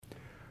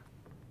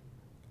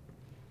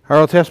Our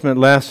Old Testament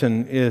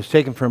lesson is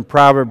taken from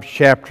Proverbs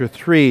chapter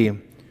 3,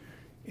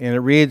 and it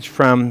reads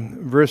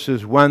from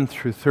verses 1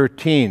 through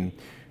 13.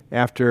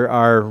 After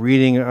our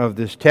reading of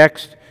this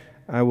text,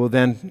 I will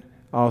then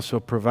also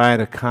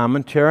provide a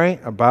commentary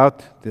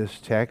about this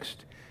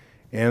text.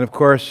 And of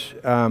course,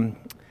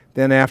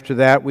 then after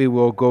that, we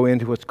will go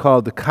into what's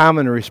called the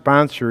Common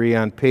Responsory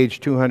on page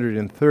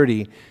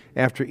 230.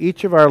 After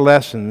each of our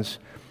lessons,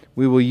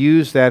 we will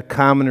use that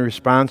common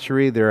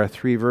responsory. There are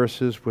 3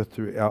 verses with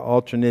the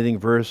alternating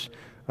verse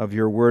of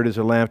 "Your word is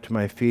a lamp to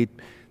my feet."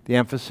 The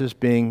emphasis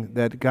being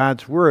that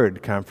God's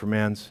word,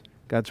 confirmands,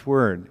 God's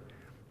word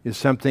is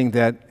something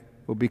that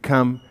will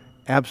become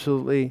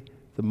absolutely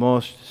the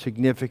most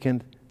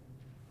significant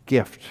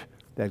gift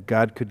that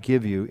God could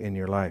give you in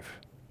your life.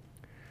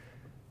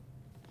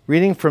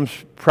 Reading from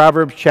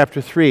Proverbs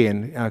chapter 3,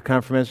 and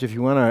confirmands, if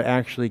you want to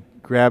actually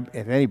grab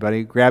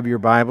your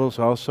Bibles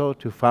also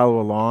to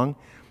follow along.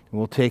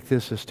 We'll take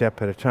this a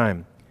step at a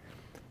time.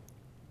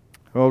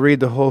 I'll read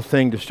the whole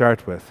thing to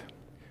start with.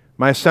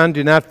 "My son,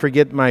 do not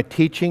forget my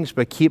teachings,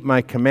 but keep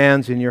my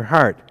commands in your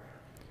heart,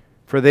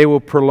 for they will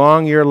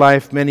prolong your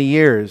life many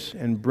years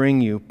and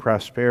bring you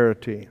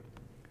prosperity.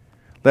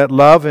 Let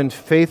love and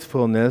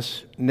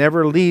faithfulness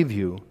never leave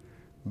you.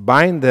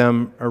 Bind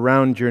them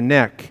around your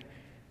neck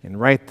and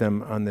write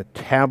them on the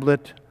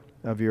tablet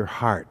of your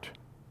heart.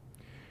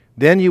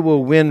 Then you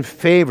will win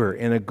favor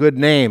and a good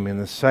name in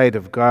the sight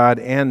of God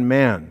and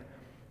man.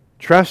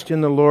 Trust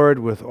in the Lord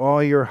with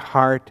all your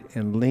heart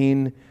and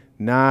lean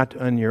not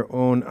on your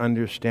own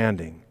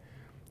understanding.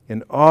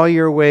 In all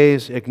your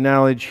ways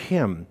acknowledge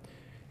Him,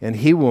 and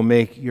He will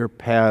make your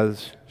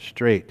paths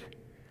straight.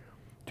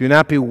 Do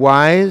not be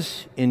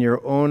wise in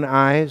your own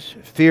eyes.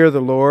 Fear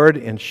the Lord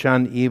and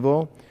shun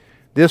evil.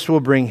 This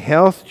will bring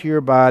health to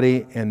your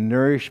body and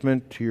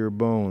nourishment to your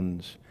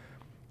bones.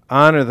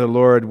 Honor the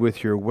Lord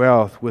with your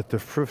wealth, with the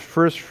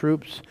first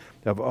fruits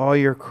of all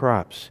your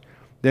crops.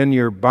 Then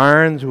your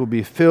barns will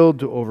be filled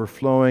to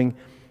overflowing,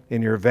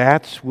 and your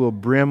vats will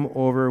brim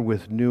over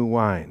with new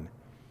wine.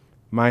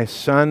 My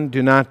son,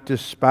 do not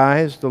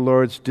despise the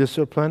Lord's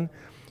discipline,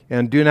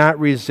 and do not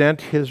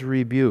resent His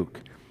rebuke,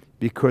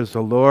 because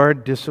the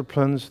Lord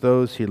disciplines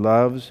those He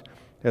loves,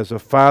 as a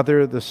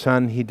father the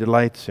son He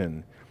delights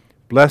in.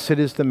 Blessed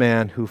is the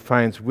man who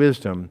finds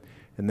wisdom,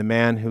 and the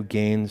man who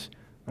gains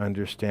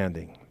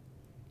understanding."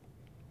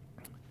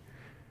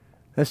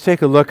 Let's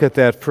take a look at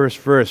that first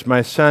verse.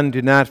 "My son,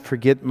 do not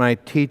forget my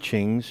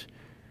teachings,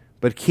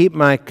 but keep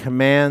my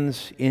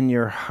commands in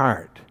your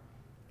heart."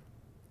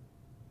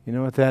 You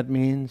know what that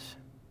means?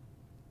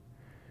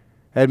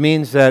 That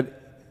means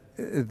that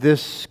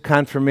this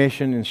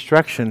confirmation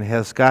instruction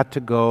has got to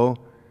go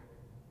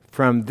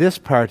from this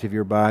part of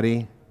your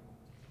body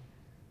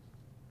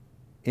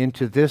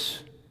into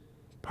this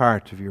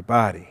part of your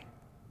body.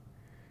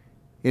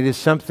 It is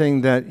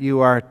something that you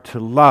are to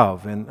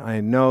love, and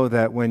I know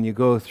that when you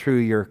go through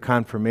your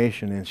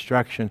confirmation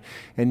instruction,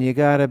 and you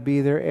got to be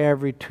there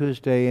every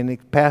Tuesday, and the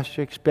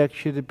pastor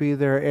expects you to be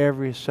there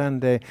every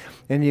Sunday,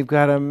 and you've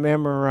got to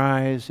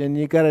memorize, and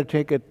you got to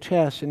take a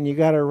test, and you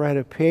got to write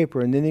a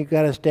paper, and then you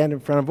got to stand in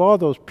front of all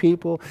those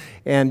people,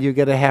 and you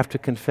got to have to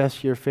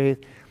confess your faith.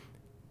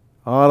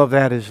 All of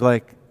that is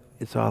like,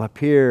 it's all up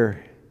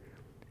here,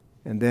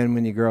 and then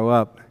when you grow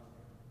up,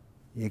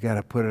 you got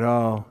to put it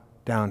all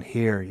down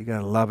here. You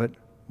got to love it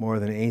more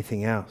than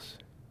anything else.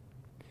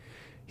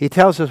 He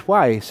tells us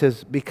why. He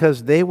says,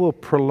 because they will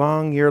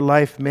prolong your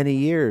life many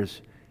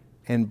years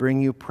and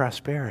bring you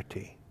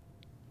prosperity.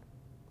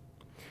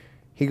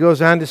 He goes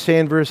on to say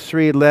in verse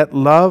 3, "Let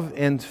love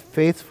and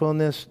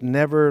faithfulness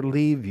never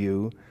leave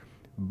you.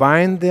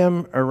 Bind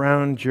them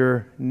around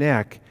your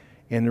neck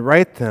and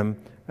write them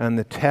on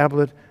the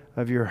tablet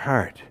of your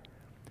heart."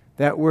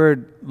 That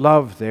word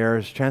love there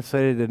is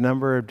translated a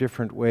number of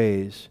different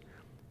ways.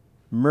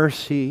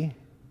 Mercy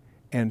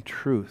and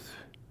truth.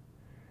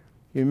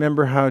 You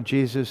remember how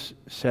Jesus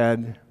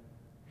said?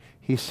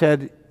 He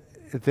said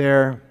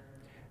there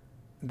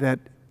that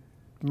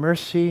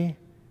mercy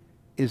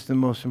is the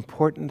most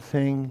important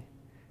thing,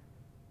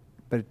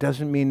 but it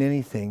doesn't mean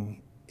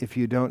anything if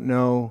you don't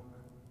know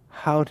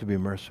how to be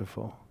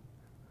merciful,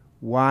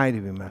 why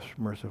to be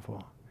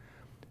merciful.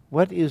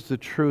 What is the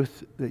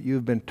truth that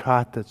you've been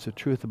taught that's the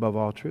truth above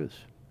all truths?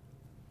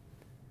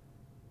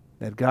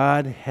 That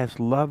God has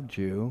loved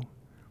you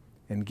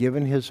and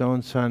given His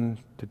own Son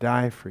to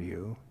die for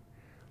you.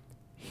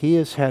 He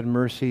has had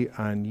mercy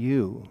on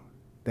you.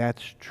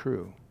 That's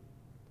true.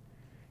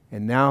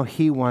 And now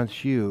He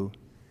wants you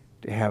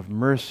to have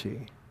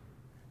mercy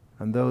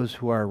on those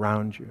who are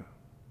around you.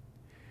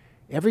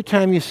 Every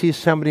time you see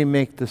somebody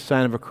make the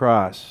sign of a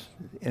cross,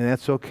 and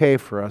that's okay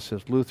for us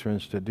as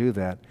Lutherans to do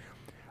that,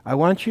 I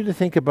want you to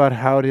think about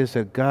how it is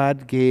that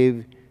God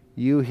gave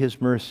you His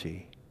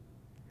mercy,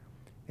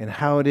 and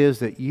how it is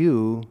that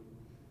you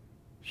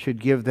should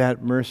give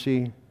that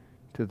mercy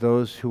to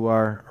those who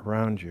are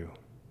around you.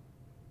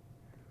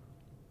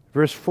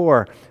 Verse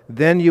 4,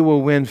 "Then you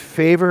will win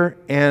favor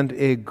and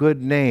a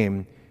good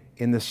name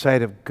in the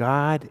sight of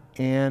God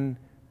and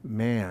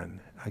man."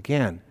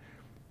 Again,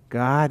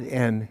 God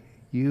and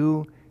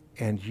you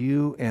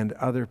and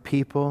other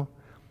people,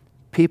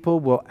 people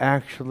will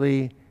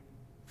actually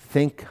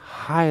think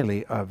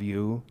highly of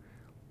you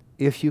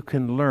if you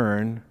can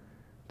learn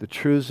the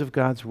truths of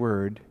God's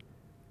Word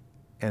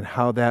and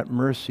how that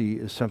mercy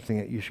is something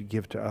that you should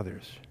give to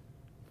others.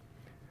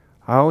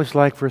 I always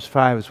like verse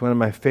 5. It's one of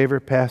my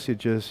favorite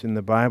passages in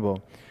the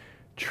Bible.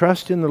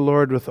 Trust in the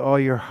Lord with all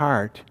your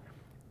heart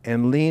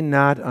and lean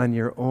not on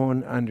your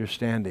own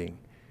understanding.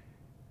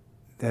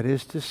 That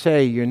is to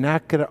say, you're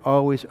not going to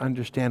always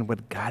understand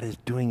what God is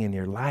doing in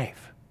your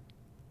life.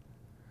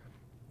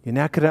 You're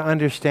not going to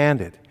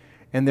understand it.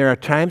 And there are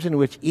times in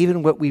which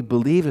even what we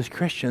believe as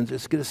Christians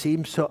is going to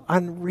seem so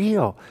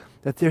unreal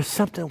that there's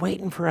something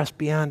waiting for us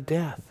beyond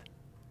death.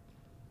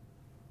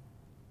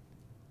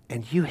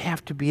 And you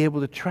have to be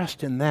able to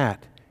trust in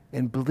that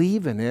and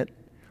believe in it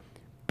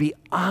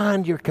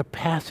beyond your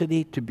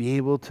capacity to be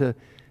able to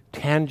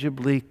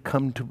tangibly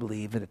come to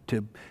believe in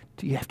it.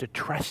 You have to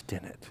trust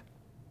in it.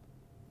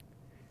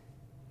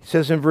 It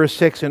says in verse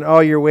 6, in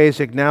all your ways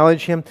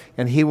acknowledge him,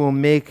 and he will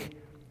make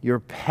your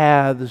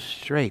paths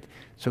straight.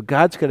 So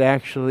God's going to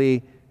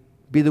actually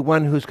be the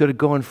one who's going to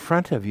go in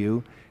front of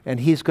you, and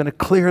he's going to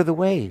clear the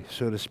way,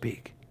 so to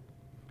speak.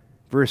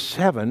 Verse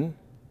 7,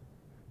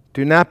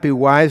 do not be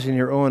wise in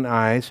your own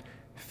eyes.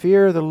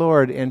 Fear the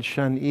Lord and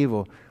shun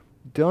evil.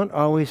 Don't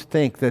always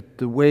think that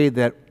the way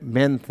that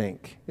men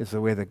think is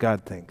the way that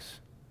God thinks.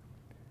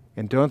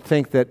 And don't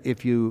think that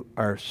if you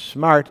are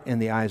smart in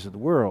the eyes of the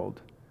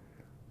world,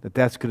 that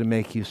that's going to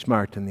make you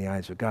smart in the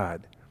eyes of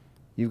God.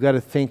 You've got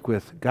to think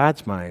with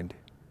God's mind,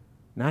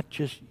 not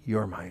just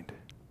your mind.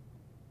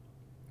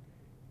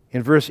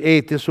 In verse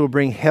 8, this will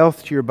bring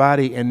health to your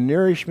body and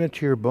nourishment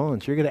to your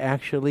bones. You're going to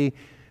actually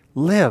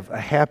live a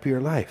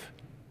happier life.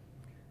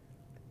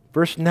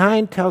 Verse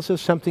 9 tells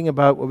us something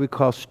about what we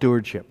call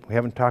stewardship. We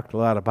haven't talked a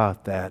lot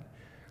about that.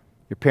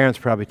 Your parents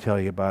probably tell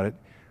you about it.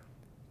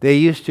 They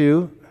used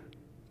to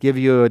give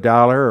you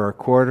 $1 or a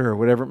quarter or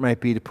whatever it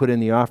might be to put in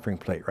the offering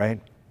plate, right?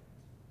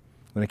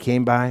 When it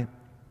came by.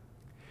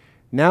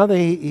 Now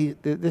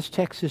this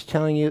text is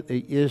telling you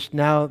it is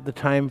now the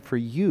time for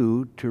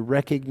you to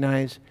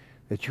recognize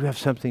that you have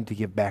something to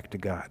give back to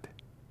God.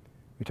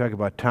 We talk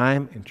about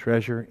time and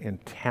treasure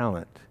and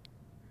talent.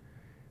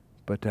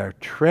 But our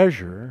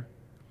treasure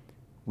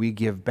we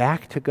give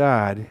back to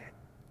God,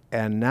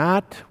 and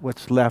not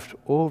what's left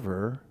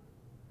over,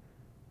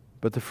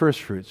 but the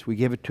first fruits. We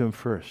give it to him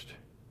first.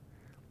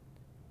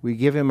 We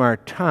give him our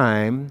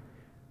time,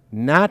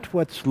 not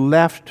what's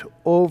left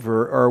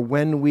over or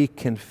when we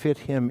can fit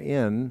him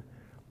in,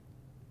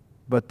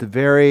 but the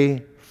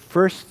very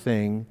first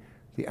thing,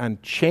 the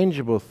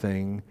unchangeable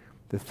thing,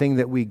 the thing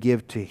that we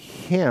give to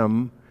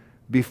him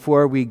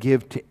before we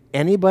give to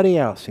anybody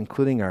else,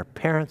 including our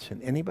parents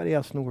and anybody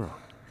else in the world.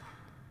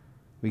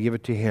 We give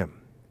it to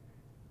him.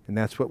 And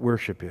that's what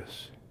worship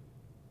is.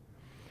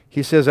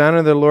 He says,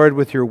 honor the Lord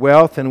with your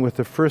wealth and with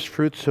the first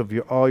fruits of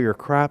all your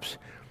crops.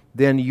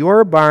 Then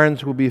your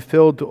barns will be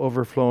filled to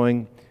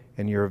overflowing,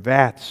 and your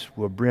vats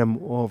will brim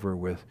over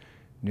with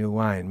new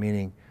wine.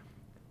 Meaning,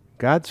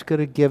 God's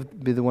going to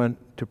be the one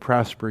to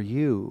prosper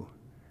you.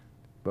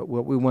 But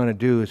what we want to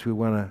do is we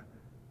want to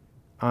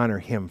honor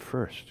him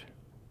first.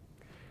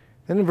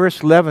 Then in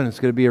verse 11, it's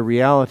going to be a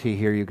reality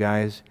here, you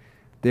guys.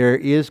 There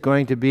is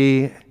going to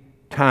be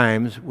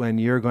times when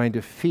you're going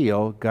to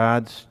feel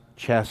God's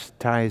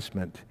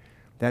chastisement.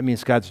 That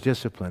means God's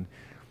discipline.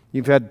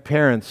 You've had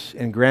parents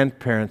and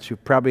grandparents who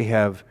probably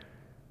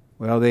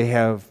they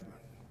have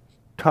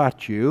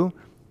taught you,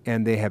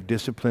 and they have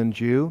disciplined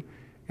you,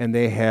 and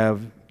they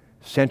have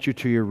sent you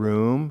to your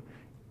room.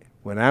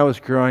 When I was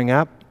growing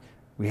up,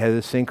 we had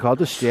this thing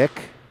called a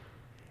stick,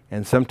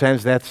 and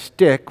sometimes that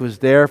stick was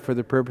there for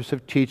the purpose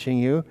of teaching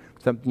you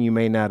something you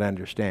may not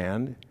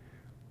understand.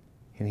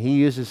 And he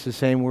uses the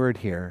same word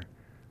here.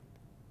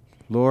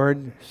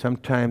 Lord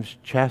sometimes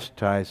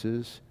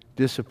chastises,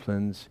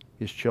 disciplines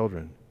his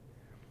children.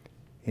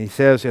 And he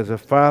says, as a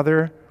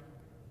father,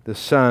 the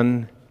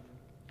son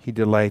he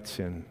delights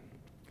in.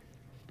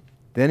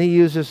 Then he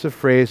uses the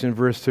phrase in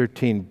verse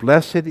 13,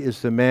 blessed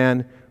is the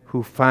man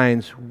who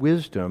finds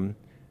wisdom,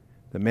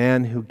 the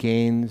man who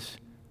gains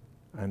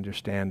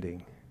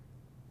understanding.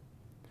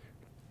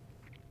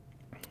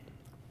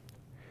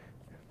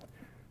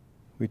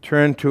 We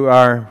turn to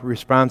our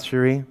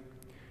responsory.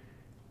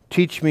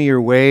 Teach me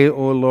your way,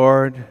 O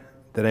Lord,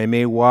 that I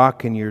may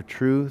walk in your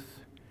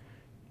truth.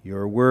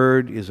 Your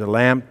word is a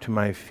lamp to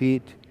my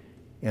feet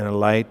and a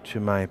light to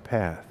my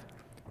path.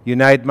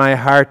 Unite my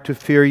heart to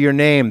fear your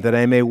name, that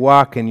I may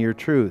walk in your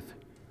truth.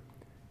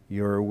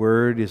 Your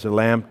word is a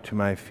lamp to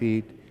my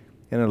feet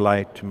and a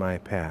light to my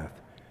path.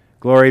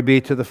 Glory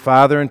be to the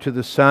Father, and to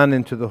the Son,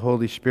 and to the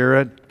Holy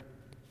Spirit.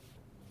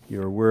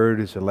 Your word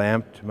is a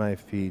lamp to my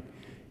feet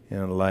and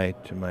a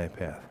light to my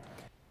path.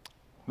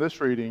 This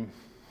reading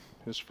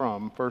is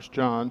from 1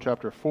 John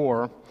chapter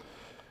 4,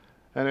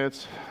 and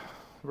it's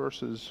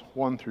verses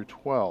 1 through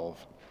 12.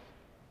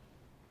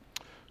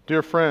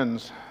 Dear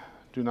friends,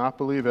 do not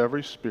believe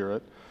every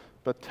spirit,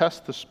 but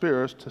test the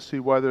spirits to see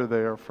whether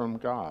they are from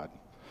God,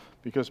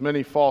 because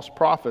many false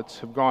prophets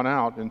have gone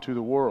out into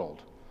the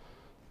world.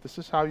 This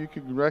is how you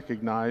can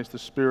recognize the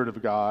Spirit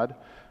of God.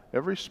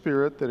 Every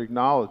spirit that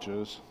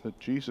acknowledges that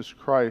Jesus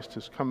Christ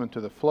has come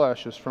into the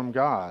flesh is from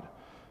God,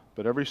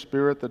 but every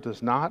spirit that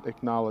does not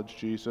acknowledge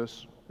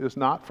Jesus is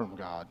not from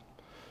God.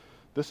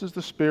 This is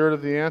the spirit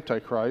of the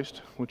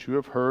Antichrist, which you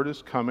have heard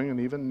is coming and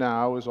even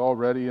now is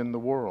already in the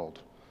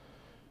world.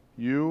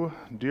 You,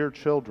 dear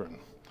children,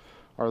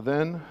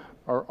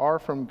 are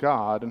from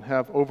God and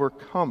have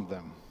overcome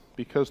them,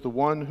 because the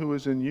one who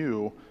is in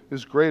you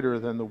is greater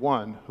than the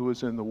one who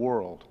is in the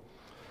world.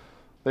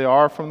 They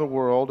are from the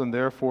world and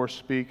therefore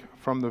speak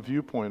from the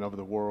viewpoint of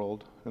the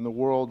world, and the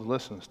world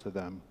listens to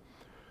them.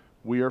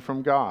 We are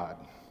from God,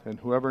 and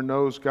whoever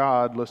knows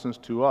God listens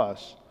to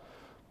us,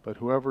 but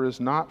whoever is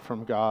not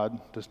from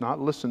God does not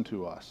listen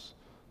to us.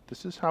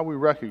 This is how we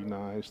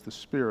recognize the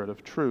spirit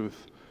of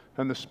truth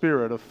and the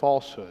spirit of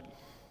falsehood.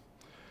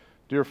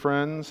 Dear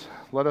friends,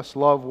 let us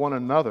love one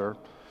another,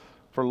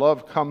 for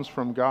love comes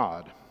from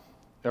God.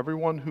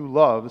 Everyone who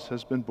loves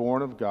has been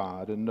born of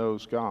God and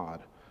knows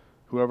God.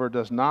 Whoever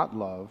does not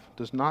love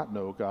does not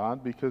know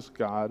God, because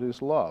God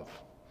is love.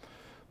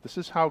 This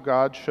is how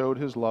God showed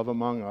his love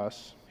among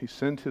us. He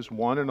sent his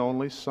one and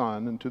only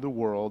Son into the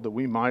world that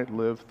we might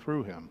live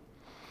through him.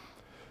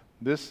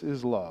 This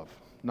is love,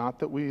 not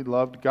that we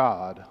loved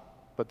God,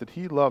 but that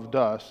he loved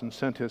us and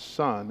sent his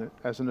Son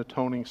as an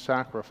atoning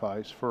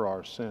sacrifice for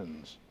our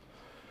sins.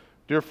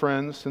 Dear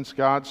friends, since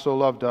God so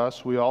loved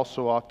us, we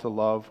also ought to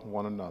love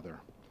one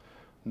another.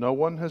 No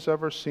one has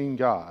ever seen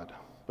God,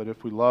 but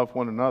if we love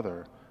one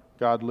another,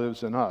 God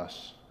lives in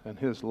us, and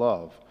his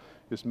love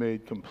is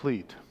made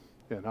complete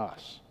in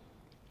us.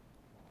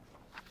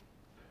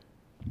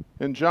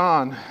 And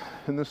John,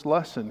 in this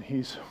lesson,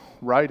 he's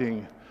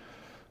writing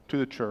to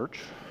the church,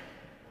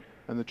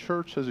 and the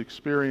church is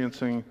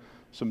experiencing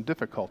some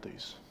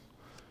difficulties.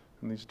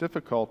 And these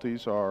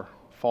difficulties are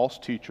false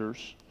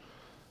teachers,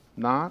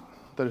 not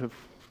that have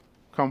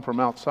come from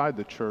outside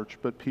the church,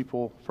 but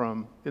people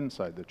from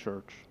inside the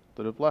church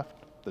that have left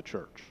the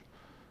church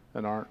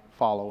and aren't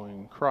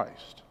following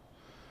Christ.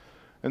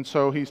 And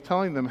so he's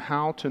telling them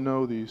how to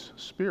know these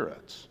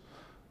spirits.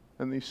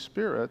 And these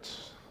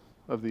spirits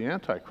of the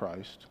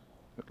Antichrist,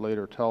 it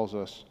later tells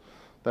us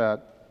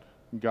that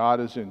God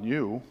is in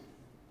you,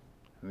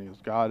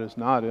 and God is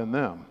not in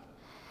them.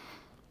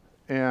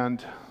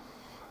 And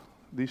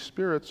these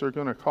spirits are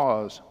going to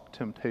cause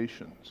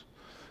temptations.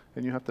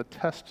 And you have to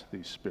test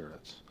these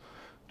spirits.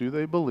 Do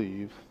they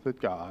believe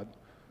that God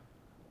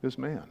is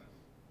man?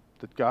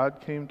 That God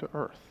came to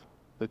earth?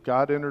 That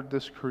God entered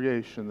this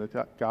creation?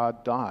 That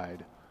God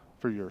died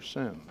for your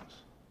sins?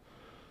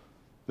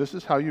 This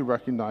is how you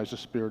recognize the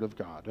Spirit of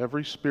God.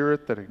 Every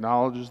spirit that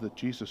acknowledges that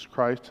Jesus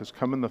Christ has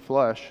come in the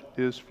flesh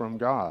is from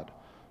God.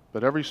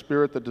 But every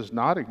spirit that does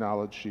not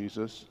acknowledge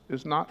Jesus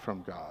is not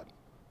from God.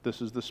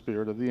 This is the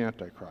spirit of the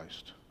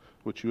Antichrist,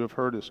 which you have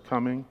heard is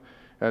coming,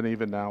 and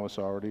even now is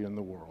already in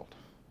the world.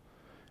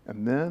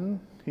 And then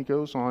he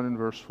goes on in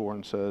verse 4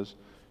 and says,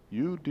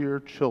 you dear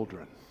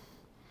children.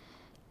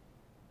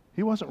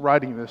 He wasn't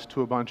writing this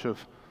to a bunch of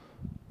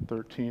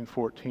 13,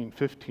 14,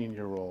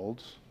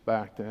 15-year-olds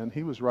back then.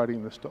 He was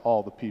writing this to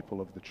all the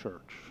people of the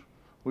church.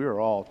 We are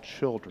all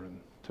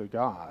children to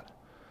God.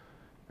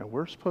 And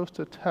we're supposed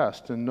to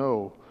test and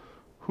know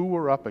who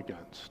we're up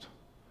against.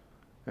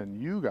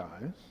 And you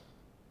guys,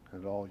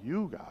 and all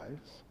you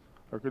guys,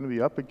 are going to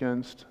be up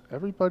against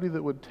everybody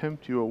that would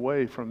tempt you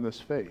away from this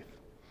faith.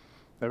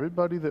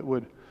 Everybody that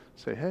would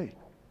say, hey,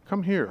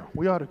 come here,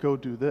 we ought to go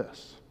do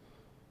this.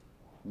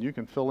 And you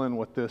can fill in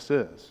what this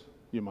is.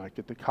 You might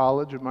get to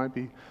college, it might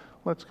be,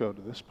 let's go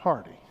to this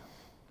party.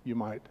 You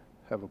might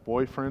have a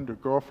boyfriend or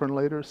girlfriend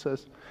later who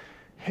says,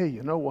 hey,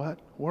 you know what?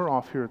 We're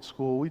off here at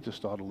school, we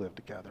just ought to live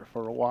together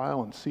for a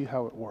while and see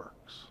how it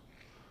works.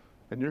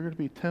 And you're going to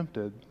be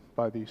tempted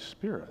by these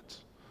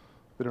spirits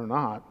that are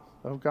not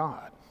of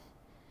God.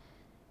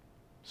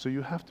 So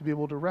you have to be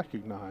able to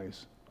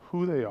recognize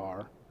who they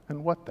are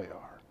and what they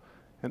are,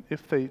 and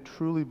if they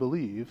truly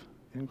believe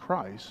in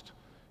Christ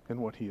and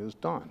what he has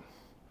done.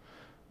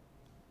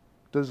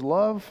 Does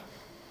love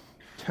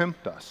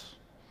tempt us?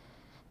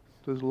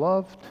 Does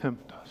love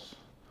tempt us?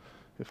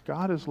 If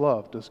God is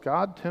love, does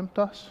God tempt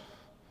us?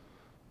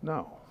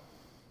 No.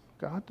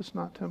 God does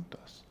not tempt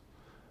us.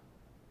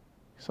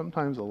 He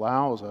sometimes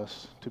allows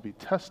us to be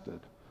tested,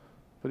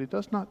 but he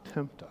does not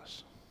tempt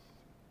us.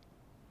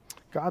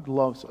 God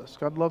loves us.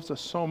 God loves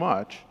us so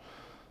much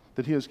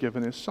that he has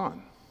given his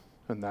Son.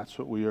 And that's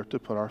what we are to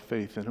put our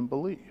faith in and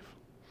believe.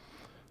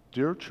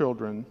 Dear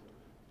children,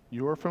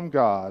 you are from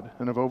God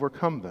and have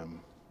overcome them,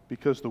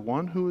 because the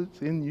one who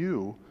is in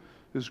you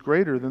is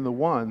greater than the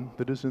one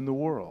that is in the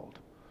world.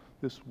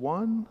 This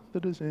one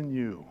that is in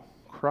you,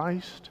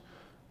 Christ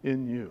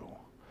in you.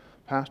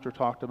 Pastor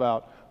talked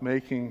about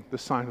making the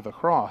sign of the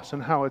cross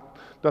and how it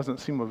doesn't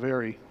seem a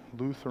very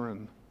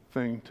Lutheran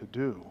thing to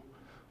do.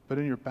 But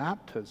in your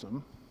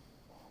baptism,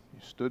 you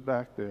stood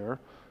back there,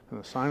 and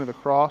the sign of the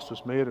cross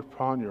was made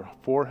upon your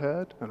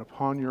forehead and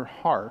upon your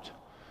heart.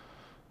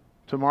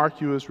 To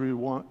mark you as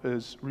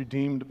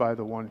redeemed by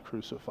the one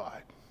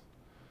crucified.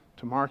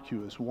 To mark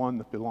you as one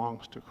that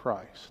belongs to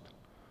Christ.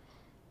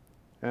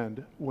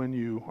 And when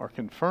you are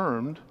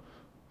confirmed,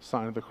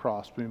 sign of the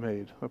cross be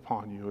made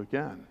upon you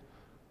again.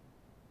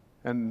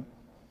 And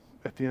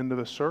at the end of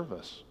a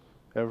service,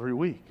 every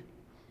week,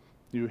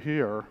 you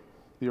hear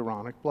the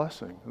Aaronic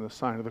blessing, and the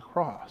sign of the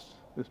cross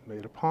is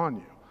made upon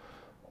you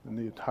and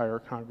the entire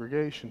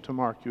congregation to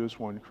mark you as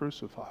one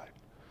crucified.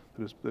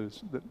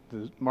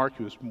 That mark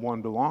you as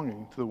one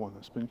belonging to the one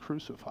that's been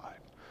crucified.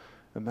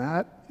 And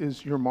that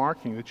is your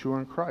marking that you are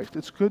in Christ.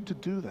 It's good to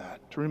do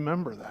that, to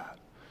remember that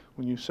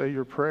when you say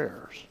your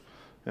prayers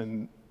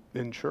and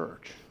in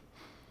church.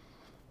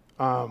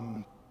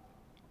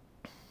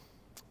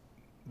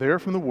 They are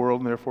from the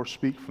world and therefore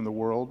speak from the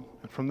world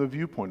and from the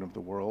viewpoint of the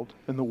world,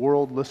 and the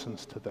world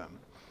listens to them.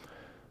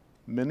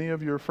 Many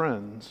of your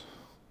friends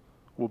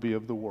will be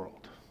of the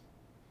world,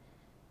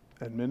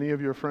 and many of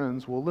your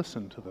friends will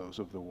listen to those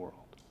of the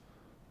world.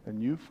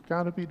 And you've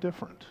got to be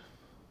different.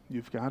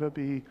 You've got to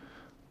be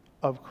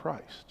of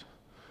Christ.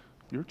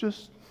 You're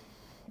just,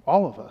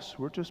 all of us,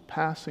 we're just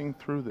passing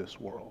through this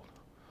world.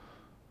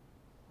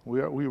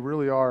 We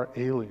really are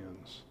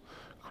aliens.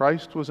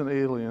 Christ was an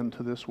alien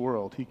to this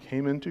world. He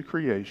came into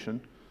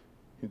creation,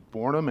 he'd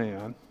born a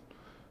man,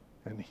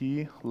 and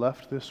he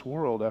left this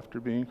world after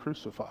being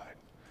crucified.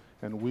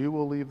 And we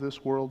will leave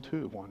this world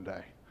too one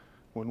day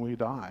when we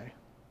die,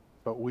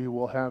 but we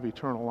will have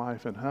eternal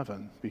life in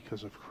heaven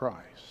because of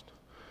Christ.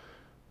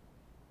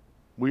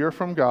 We are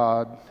from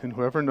God, and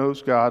whoever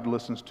knows God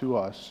listens to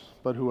us,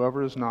 but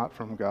whoever is not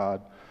from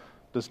God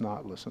does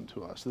not listen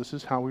to us. This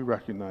is how we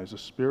recognize the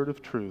spirit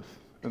of truth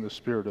and the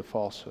spirit of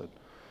falsehood.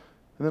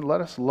 And then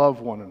let us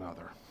love one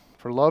another.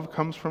 For love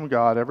comes from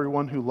God.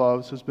 Everyone who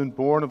loves has been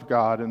born of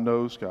God and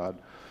knows God.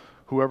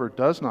 Whoever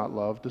does not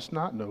love does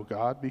not know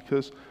God,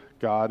 because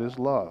God is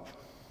love.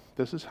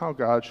 This is how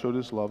God showed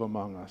his love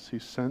among us. He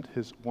sent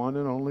his one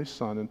and only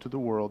Son into the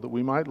world that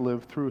we might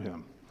live through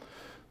him.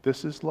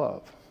 This is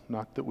love,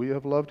 not that we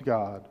have loved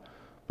God,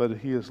 but that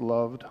he has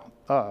loved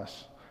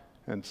us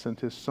and sent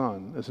his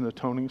Son as an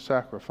atoning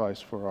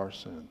sacrifice for our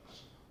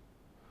sins.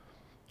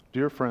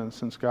 Dear friends,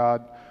 since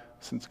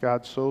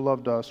God so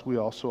loved us, we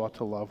also ought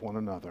to love one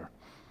another.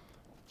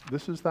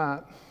 This is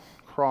that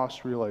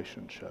cross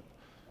relationship.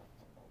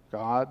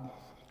 God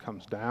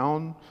comes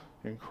down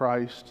in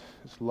Christ,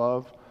 his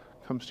love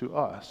comes to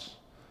us,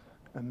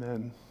 and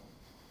then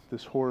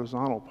this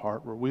horizontal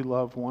part where we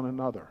love one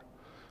another.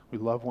 We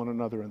love one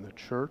another in the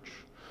church.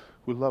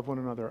 We love one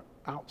another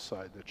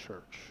outside the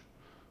church.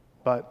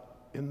 But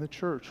in the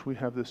church, we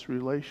have this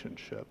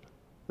relationship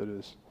that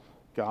is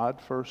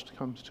God first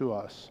comes to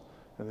us,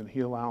 and then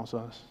he allows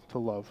us to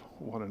love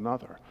one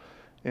another.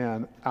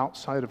 And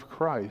outside of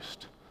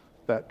Christ,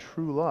 that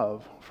true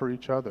love for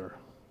each other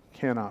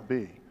cannot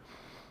be.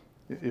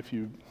 If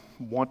you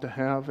want to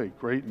have a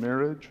great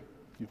marriage,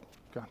 you've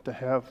got to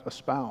have a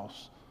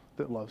spouse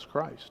that loves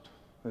Christ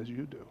as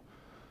you do.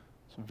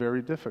 It's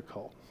very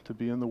difficult to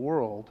be in the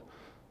world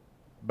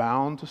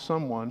bound to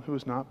someone who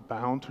is not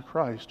bound to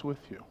Christ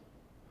with you.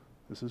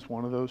 This is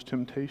one of those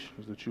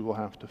temptations that you will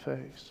have to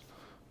face.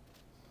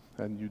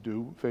 And you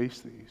do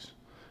face these,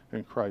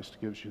 and Christ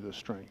gives you the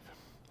strength.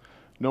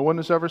 No one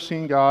has ever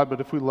seen God,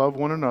 but if we love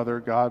one another,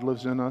 God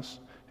lives in us,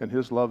 and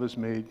his love is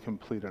made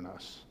complete in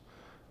us.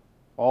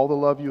 All the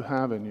love you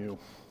have in you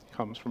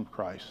comes from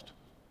Christ.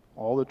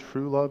 All the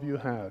true love you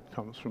had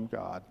comes from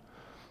God.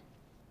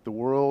 The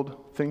world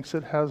thinks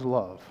it has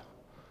love,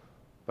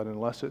 but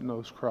unless it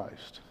knows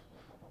Christ,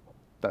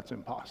 that's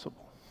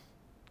impossible.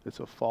 It's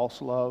a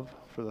false love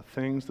for the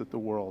things that the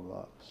world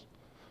loves.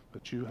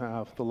 But you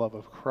have the love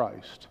of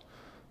Christ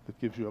that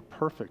gives you a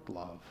perfect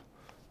love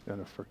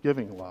and a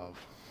forgiving love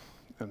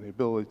and the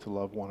ability to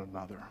love one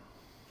another.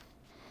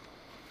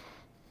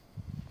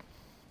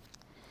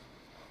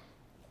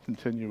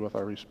 Continue with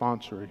our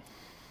responsory.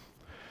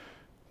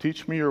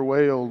 Teach me your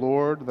way, O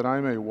Lord, that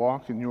I may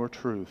walk in your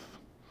truth.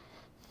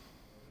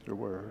 Your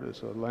word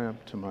is a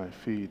lamp to my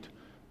feet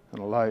and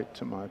a light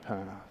to my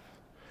path.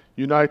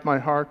 Unite my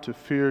heart to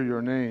fear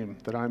your name,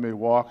 that I may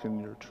walk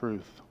in your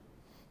truth.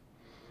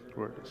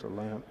 Your word is a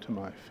lamp to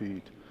my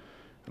feet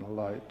and a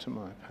light to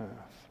my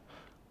path.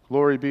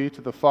 Glory be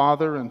to the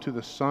Father, and to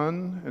the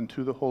Son, and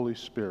to the Holy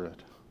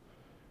Spirit.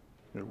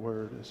 Your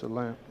word is a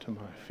lamp to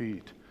my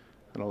feet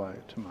and a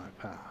light to my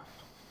path.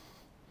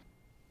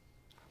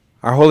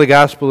 Our Holy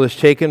Gospel is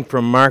taken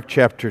from Mark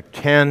chapter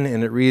 10,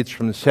 and it reads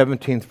from the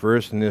 17th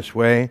verse in this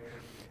way.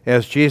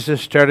 As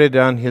Jesus started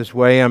on his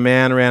way, a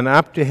man ran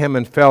up to him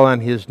and fell on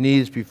his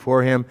knees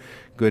before him.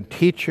 Good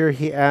teacher,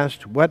 he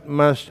asked, what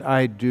must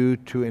I do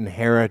to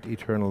inherit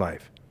eternal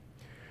life?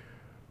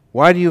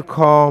 Why do you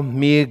call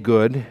me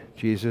good?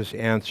 Jesus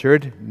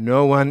answered,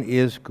 no one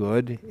is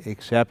good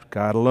except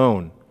God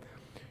alone.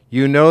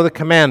 You know the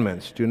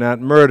commandments. Do not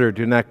murder,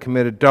 do not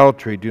commit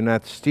adultery, do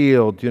not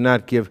steal, do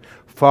not give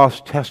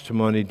false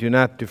testimony, do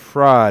not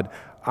defraud,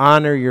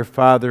 honor your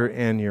father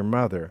and your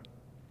mother.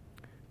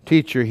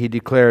 Teacher, he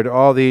declared,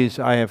 all these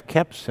I have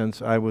kept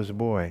since I was a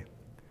boy.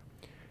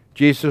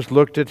 Jesus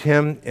looked at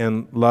him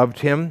and loved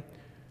him.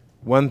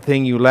 "One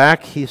thing you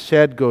lack," he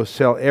said, "go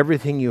sell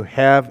everything you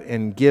have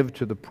and give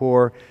to the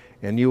poor,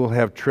 and you will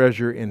have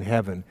treasure in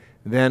heaven.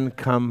 Then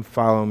come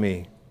follow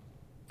me."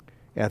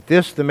 At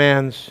this the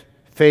man's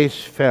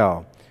face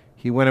fell.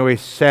 He went away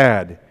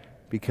sad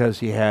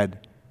because he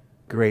had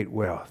great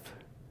wealth.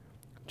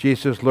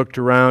 Jesus looked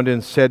around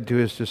and said to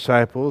his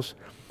disciples,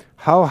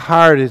 "How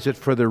hard is it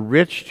for the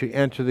rich to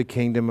enter the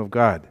kingdom of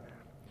God?"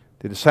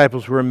 The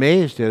disciples were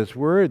amazed at his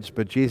words,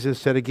 but Jesus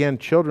said again,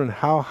 "Children,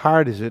 how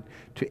hard is it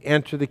to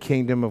enter the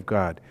kingdom of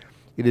God?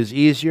 It is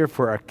easier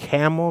for a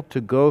camel to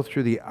go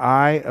through the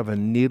eye of a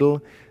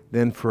needle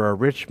than for a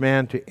rich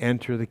man to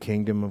enter the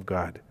kingdom of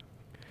God."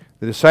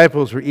 The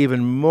disciples were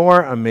even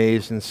more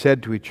amazed and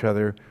said to each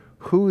other,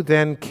 "Who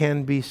then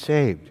can be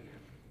saved?"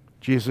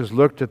 Jesus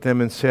looked at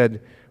them and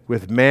said,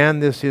 "With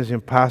man this is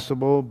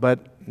impossible, but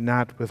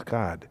not with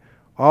God.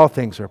 All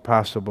things are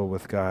possible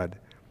with God."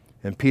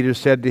 And Peter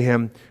said to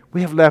him,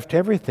 "We have left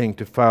everything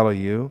to follow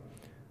you."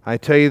 "I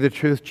tell you the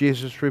truth,"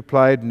 Jesus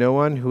replied, "no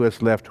one who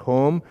has left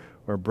home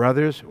or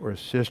brothers or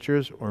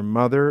sisters or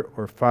mother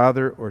or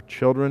father or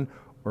children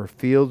or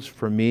fields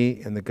for me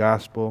in the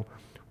gospel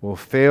will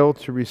fail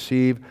to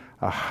receive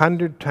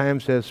 100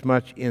 times as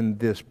much in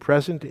this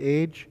present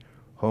age,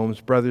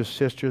 homes, brothers,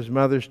 sisters,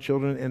 mothers,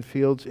 children, and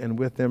fields, and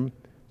with them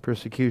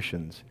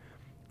persecutions,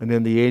 and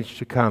in the age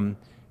to come,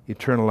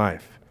 eternal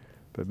life.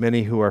 But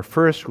many who are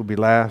first will be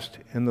last,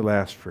 and the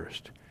last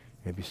first."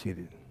 You may be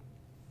seated.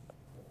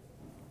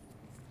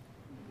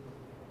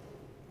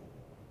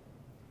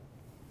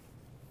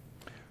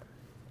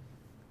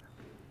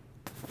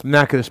 I'm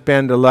not going to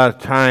spend a lot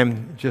of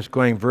time just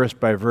going verse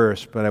by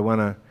verse, but I want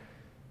to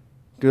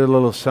do a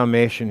little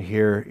summation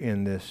here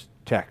in this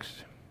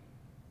text.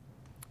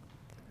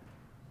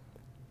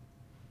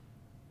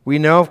 We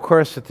know, of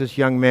course, that this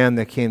young man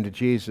that came to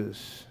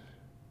Jesus,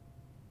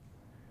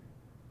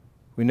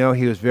 we know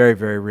he was very,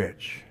 very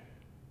rich.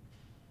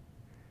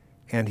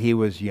 And he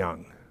was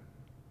young.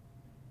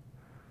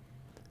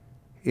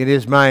 It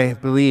is my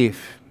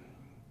belief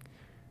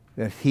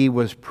that he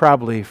was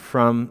probably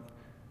from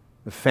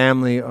the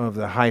family of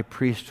the high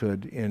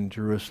priesthood in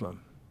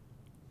Jerusalem.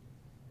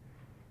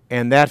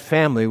 And that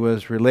family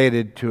was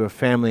related to a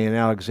family in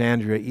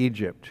Alexandria,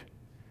 Egypt,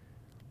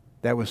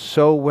 that was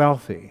so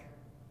wealthy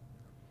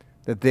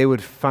that they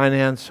would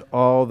finance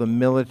all the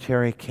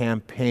military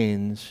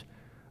campaigns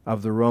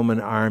of the Roman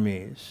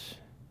armies.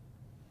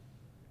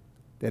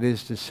 That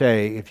is to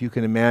say, if you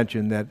can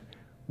imagine that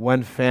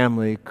one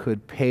family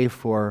could pay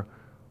for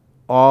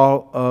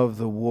all of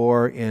the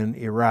war in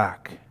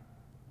Iraq,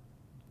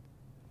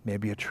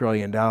 maybe $1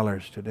 trillion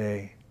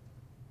today,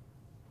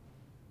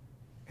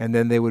 and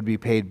then they would be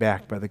paid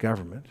back by the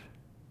government.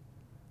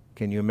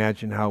 Can you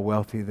imagine how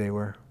wealthy they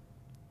were?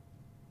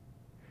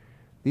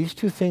 These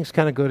two things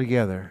kind of go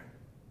together.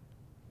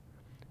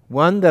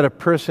 One, that a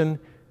person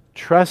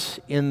trusts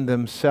in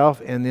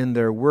themselves and in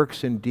their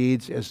works and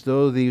deeds as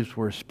though these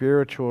were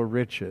spiritual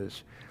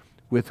riches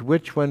with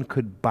which one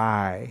could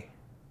buy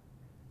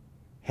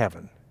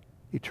heaven,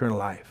 eternal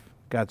life,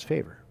 God's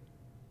favor.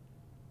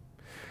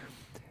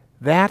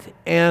 That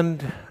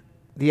and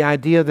the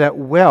idea that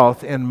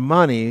wealth and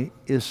money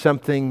is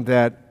something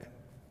that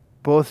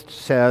both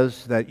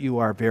says that you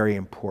are very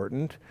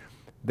important,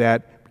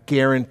 that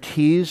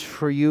guarantees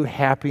for you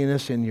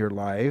happiness in your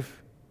life,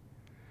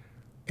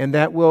 and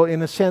that will,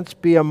 in a sense,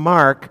 be a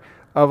mark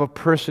of a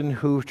person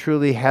who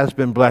truly has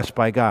been blessed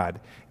by God.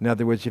 In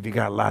other words, if you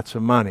got lots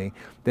of money,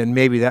 then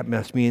maybe that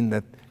must mean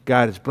that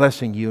God is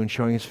blessing you and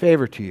showing His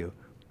favor to you.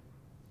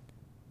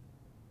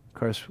 Of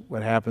course,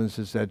 what happens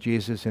is that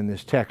Jesus in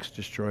this text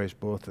destroys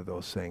both of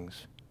those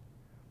things.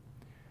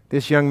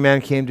 This young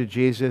man came to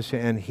Jesus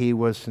and he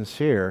was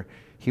sincere.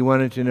 He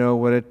wanted to know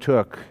what it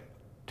took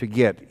to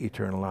get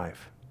eternal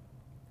life.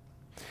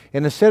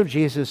 And instead of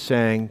Jesus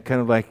saying,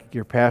 kind of like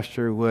your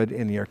pastor would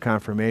in your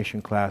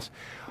confirmation class,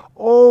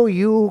 "Oh,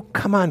 you,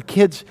 come on,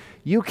 kids,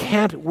 you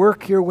can't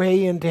work your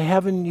way into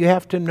heaven. You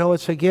have to know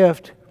it's a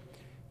gift."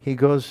 He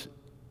goes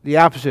the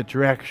opposite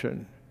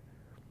direction.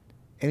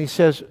 And he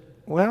says,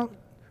 "Well,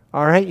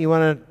 all right, you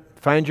want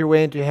to find your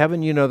way into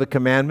heaven? You know the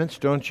commandments,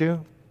 don't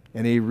you?"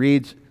 And he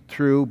reads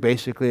through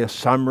basically a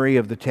summary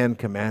of the 10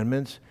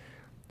 commandments.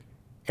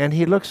 And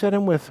he looks at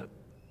him with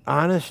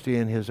honesty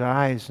in his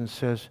eyes and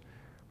says,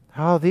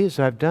 "All these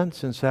I've done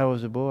since I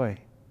was a boy."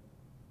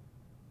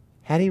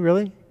 Had he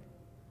really?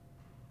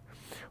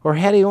 Or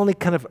had he only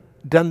kind of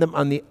done them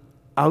on the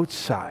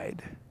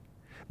outside?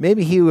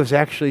 Maybe he was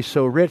actually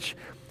so rich,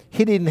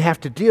 he didn't have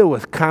to deal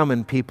with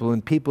common people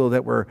and people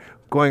that were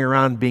going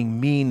around being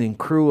mean and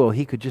cruel.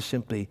 He could just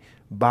simply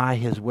buy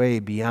his way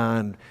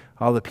beyond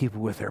all the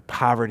people with their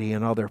poverty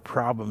and all their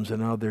problems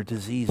and all their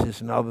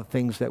diseases and all the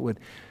things that would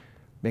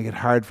make it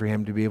hard for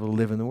him to be able to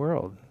live in the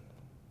world.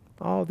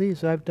 All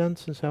these I've done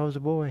since I was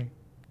a boy.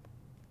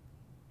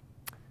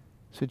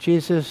 So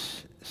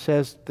Jesus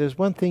says, there's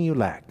one thing you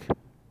lack.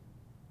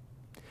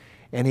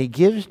 And he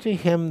gives to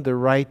him the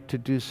right to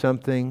do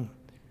something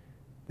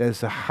that is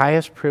the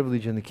highest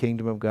privilege in the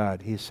kingdom of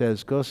God. He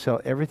says, go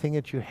sell everything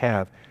that you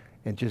have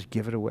and just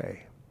give it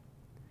away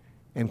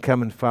and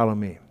come and follow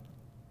me.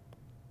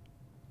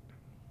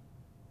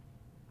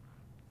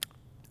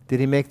 Did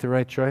he make the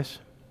right choice?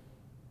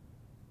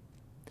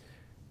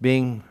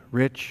 Being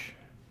rich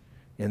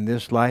in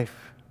this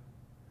life,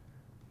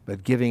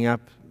 but giving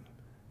up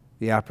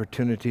the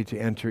opportunity to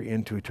enter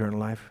into eternal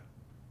life?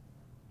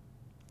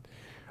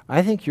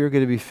 I think you're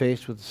going to be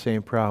faced with the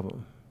same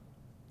problem.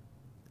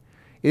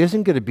 It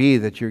isn't going to be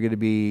that you're going to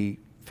be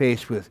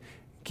faced with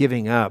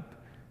giving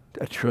up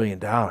 $1 trillion.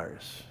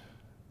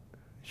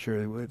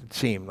 Sure, it would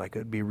seem like it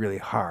would be really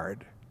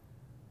hard.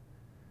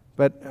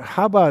 But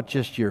how about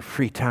just your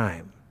free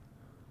time?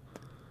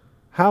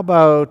 How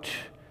about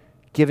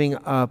giving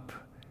up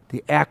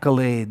the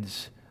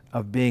accolades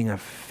of being a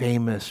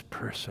famous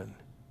person,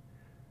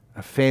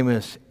 a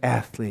famous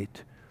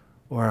athlete,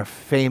 or a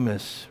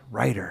famous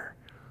writer,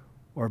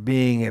 or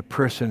being a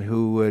person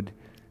who would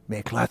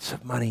make lots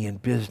of money in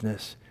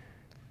business,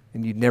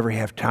 and you'd never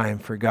have time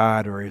for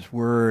God or His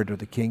Word or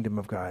the kingdom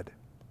of God?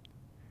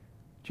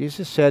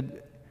 Jesus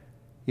said,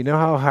 you know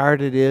how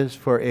hard it is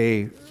for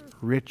a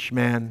rich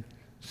man,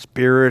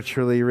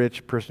 spiritually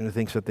rich person who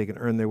thinks that they can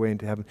earn their way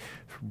into heaven,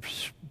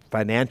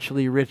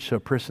 financially rich, so a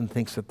person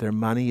thinks that their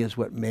money is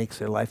what makes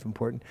their life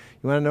important.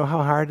 You want to know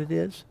how hard it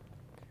is?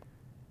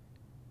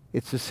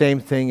 It's the same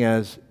thing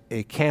as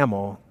a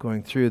camel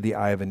going through the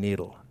eye of a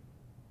needle.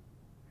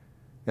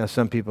 Now,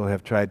 some people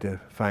have tried to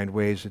find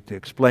ways to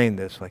explain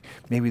this, like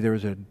maybe there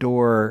was a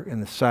door in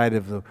the side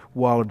of the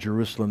wall of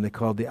Jerusalem they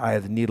called the eye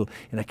of the needle,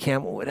 and a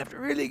camel would have to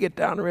really get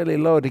down really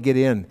low to get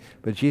in.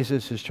 But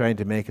Jesus is trying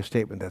to make a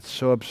statement that's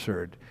so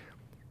absurd.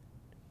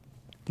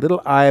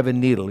 Little eye of a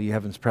needle, you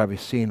haven't probably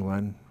seen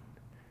one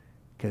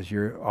because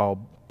you're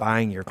all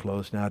buying your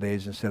clothes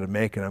nowadays instead of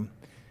making them.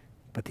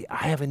 But the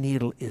eye of a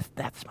needle is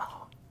that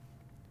small.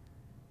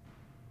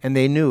 And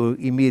they knew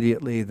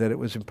immediately that it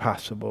was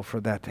impossible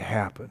for that to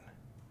happen.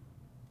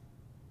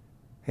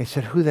 They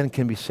said, who then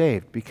can be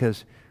saved?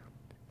 Because,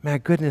 my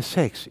goodness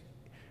sakes,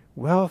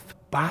 wealth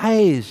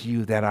buys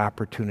you that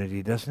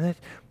opportunity, doesn't it?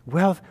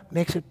 Wealth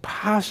makes it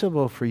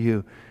possible for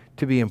you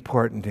to be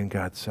important in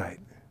God's sight.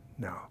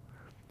 No.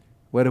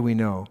 What do we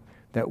know?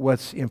 That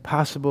what's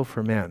impossible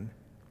for men,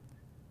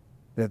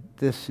 that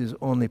this is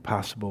only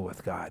possible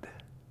with God.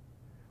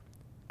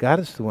 God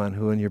is the one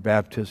who in your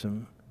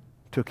baptism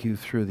took you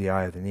through the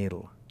eye of the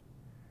needle.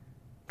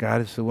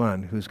 God is the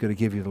one who's going to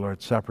give you the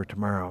Lord's Supper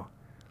tomorrow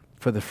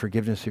for the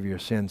forgiveness of your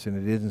sins, and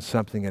it isn't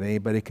something that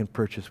anybody can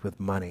purchase with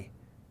money.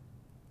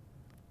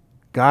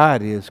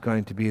 God is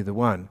going to be the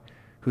one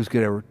who's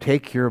going to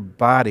take your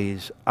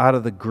bodies out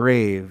of the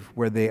grave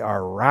where they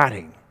are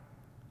rotting,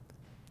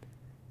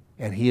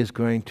 and He is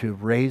going to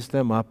raise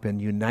them up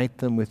and unite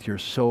them with your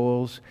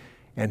souls,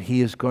 and He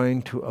is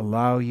going to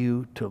allow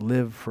you to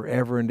live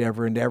forever and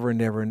ever and ever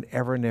and ever and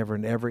ever and ever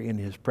and ever in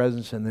His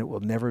presence, and it will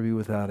never be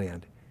without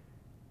end.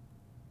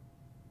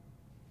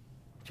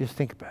 Just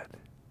think about it.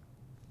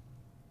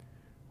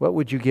 What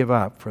would you give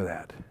up for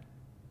that?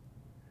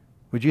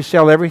 Would you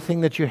sell everything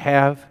that you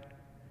have,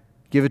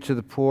 give it to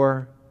the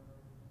poor?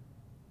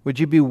 Would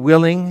you be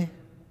willing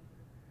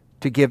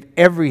to give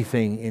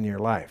everything in your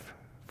life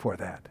for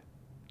that?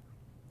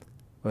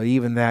 Well,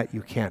 even that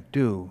you can't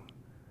do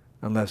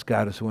unless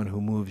God is the one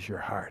who moves your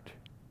heart.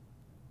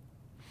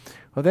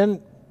 Well,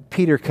 then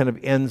Peter kind of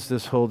ends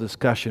this whole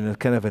discussion in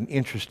kind of an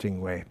interesting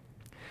way.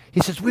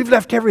 He says, we've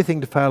left everything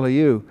to follow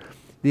you.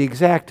 The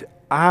exact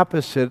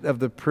opposite of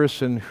the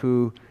person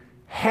who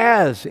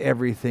has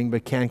everything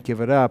but can't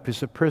give it up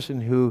is a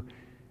person who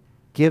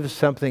gives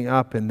something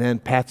up and then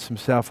pats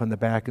himself on the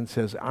back and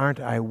says,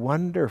 aren't I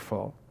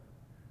wonderful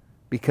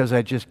because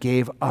I just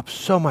gave up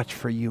so much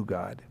for you,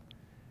 God?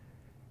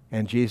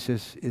 And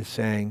Jesus is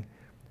saying,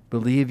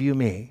 believe you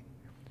me,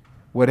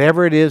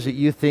 whatever it is that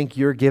you think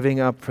you're giving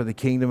up for the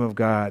kingdom of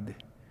God,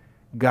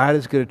 God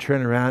is going to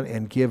turn around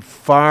and give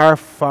far,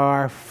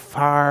 far,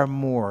 far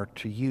more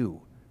to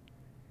you.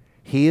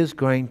 He is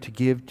going to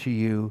give to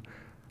you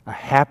a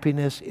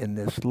happiness in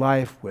this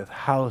life with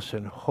house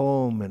and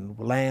home and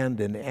land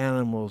and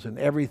animals and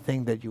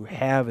everything that you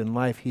have in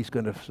life. He's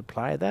going to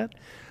supply that,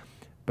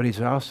 but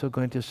He's also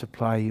going to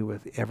supply you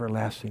with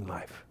everlasting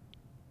life.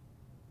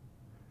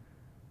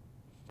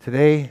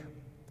 Today,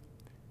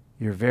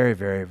 you're very,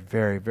 very,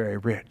 very, very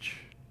rich.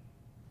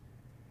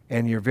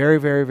 And you're very,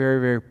 very, very,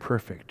 very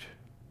perfect.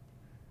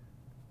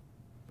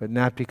 But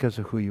not because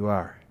of who you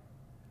are,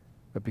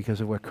 but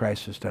because of what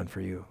Christ has done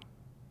for you.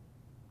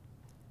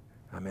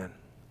 Amen.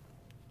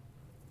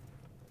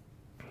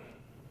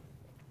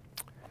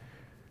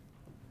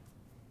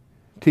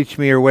 Teach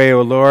me your way,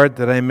 O Lord,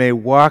 that I may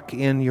walk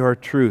in your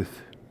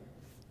truth.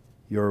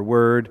 Your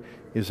word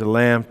is a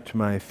lamp to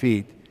my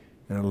feet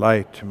and a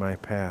light to my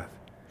path.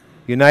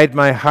 Unite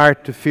my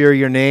heart to fear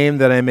your name,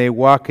 that I may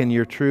walk in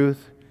your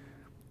truth.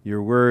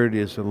 Your word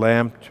is a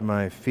lamp to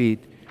my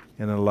feet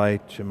and a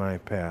light to my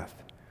path.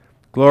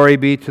 Glory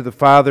be to the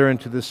Father, and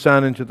to the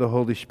Son, and to the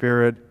Holy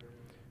Spirit.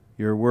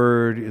 Your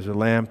word is a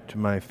lamp to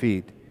my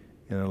feet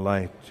and a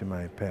light to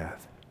my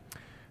path.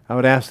 I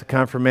would ask the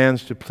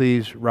confirmands to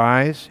please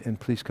rise and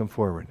please come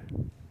forward.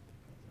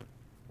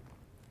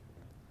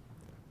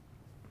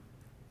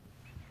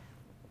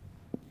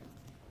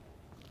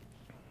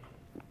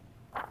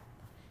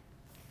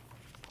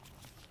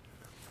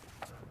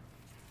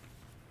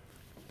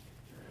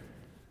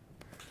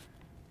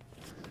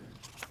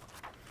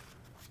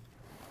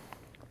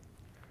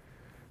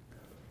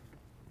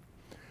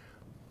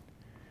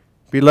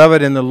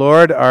 Beloved in the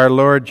Lord, our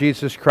Lord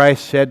Jesus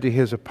Christ said to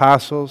his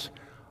apostles,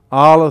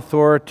 "All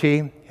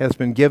authority has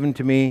been given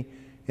to me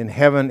in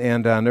heaven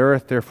and on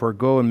earth. Therefore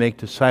go and make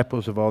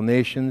disciples of all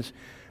nations,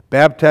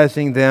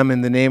 baptizing them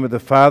in the name of the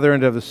Father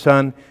and of the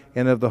Son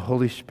and of the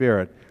Holy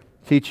Spirit,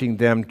 teaching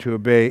them to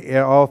obey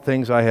all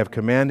things I have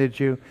commanded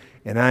you,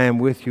 and I am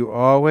with you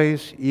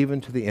always,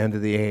 even to the end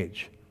of the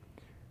age."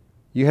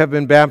 You have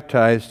been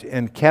baptized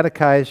and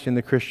catechized in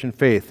the Christian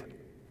faith,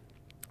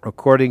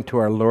 according to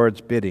our Lord's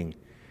bidding.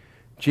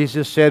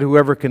 Jesus said,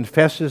 "Whoever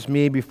confesses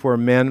me before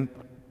men,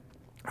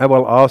 I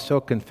will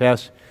also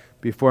confess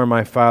before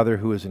my Father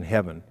who is in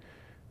heaven.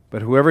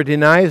 But whoever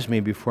denies me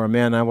before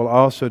men, I will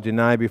also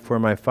deny before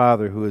my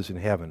Father who is in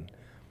heaven.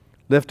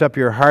 Lift up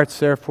your hearts,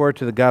 therefore,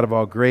 to the God of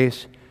all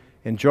grace,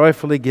 and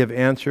joyfully give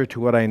answer to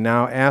what I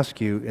now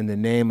ask you in the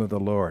name of the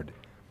Lord.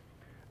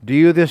 Do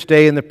you this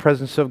day in the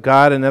presence of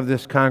God and of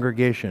this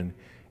congregation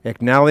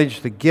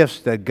acknowledge the gifts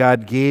that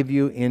God gave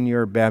you in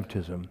your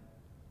baptism?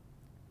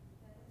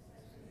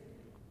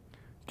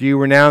 Do you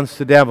renounce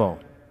the devil?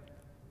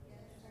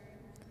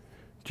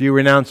 Do you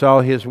renounce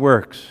all his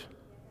works?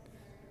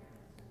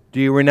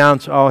 Do you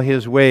renounce all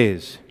his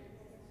ways?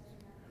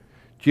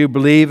 Do you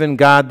believe in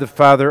God the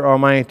Father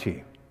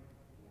Almighty?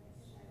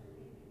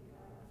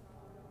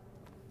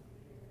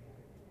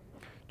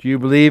 Do you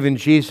believe in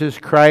Jesus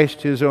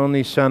Christ, his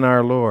only Son,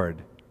 our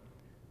Lord?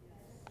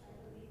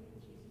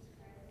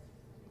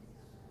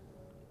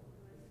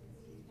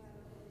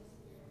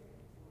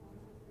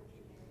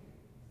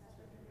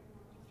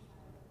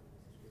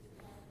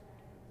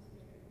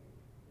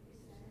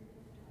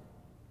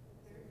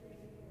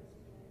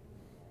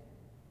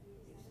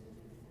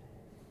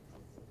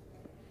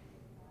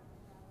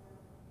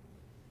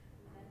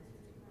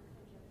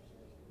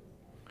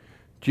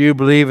 Do you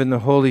believe in the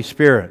Holy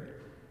Spirit?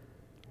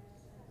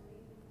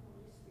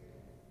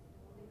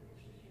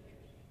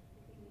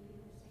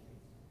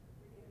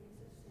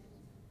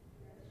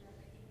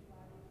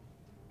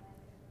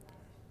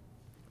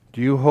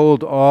 Do you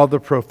hold all the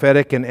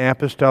prophetic and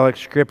apostolic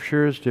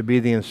scriptures to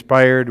be the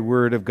inspired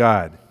Word of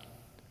God?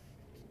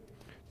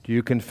 Do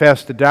you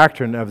confess the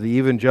doctrine of the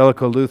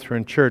Evangelical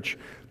Lutheran Church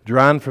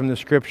drawn from the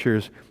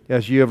Scriptures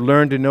as you have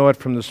learned to know it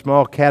from the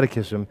small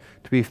catechism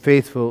to be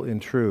faithful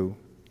and true?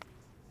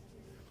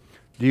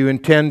 Do you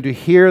intend to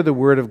hear the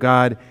Word of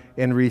God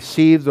and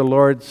receive the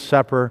Lord's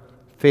Supper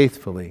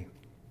faithfully?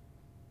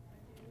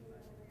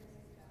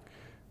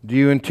 Do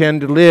you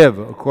intend to live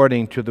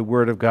according to the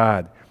Word of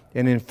God,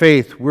 and in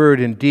faith,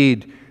 word, and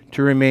deed,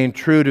 to remain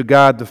true to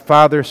God the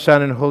Father,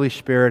 Son, and Holy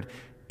Spirit,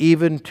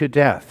 even to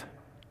death?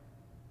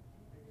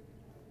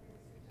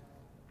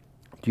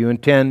 Do you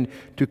intend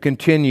to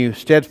continue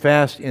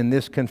steadfast in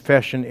this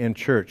confession in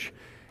church,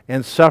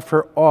 and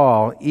suffer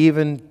all,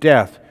 even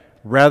death,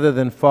 rather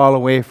than fall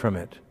away from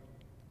it?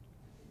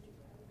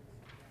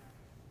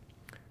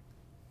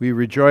 We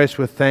rejoice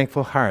with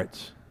thankful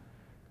hearts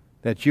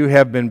that you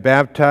have been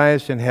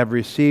baptized and have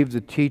received the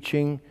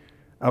teaching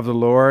of the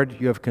Lord.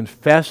 You have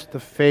confessed the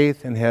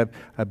faith and have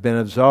been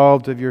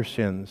absolved of your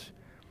sins.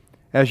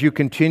 As you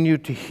continue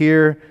to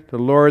hear the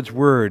Lord's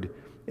word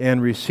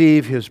and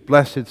receive his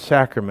blessed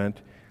sacrament,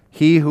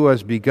 he who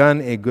has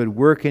begun a good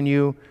work in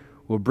you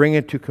will bring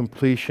it to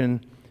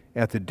completion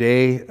at the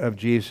day of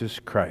Jesus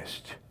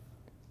Christ.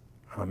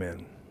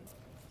 Amen.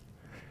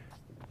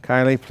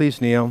 Kylie, please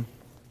kneel.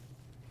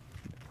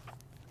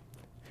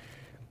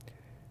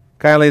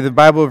 Kylie, the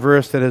Bible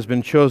verse that has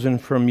been chosen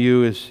for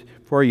you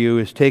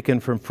is taken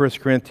from 1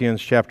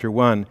 Corinthians chapter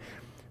 1.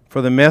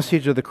 For the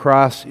message of the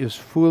cross is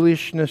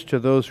foolishness to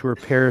those who are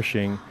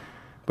perishing,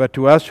 but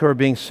to us who are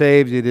being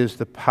saved it is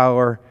the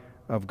power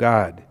of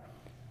God.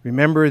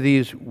 Remember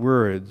these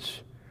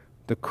words.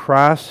 The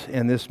cross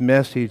and this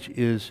message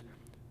is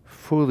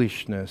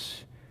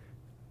foolishness.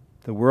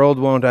 The world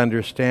won't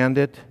understand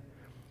it.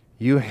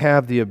 You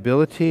have the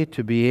ability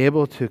to be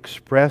able to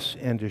express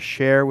and to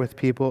share with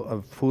people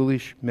a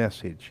foolish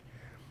message.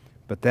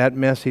 But that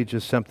message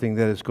is something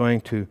that is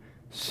going to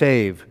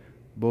save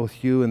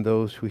both you and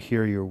those who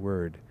hear your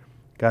word.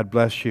 God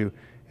bless you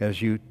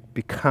as you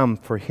become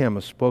for him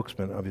a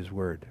spokesman of his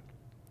word.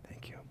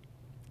 Thank you.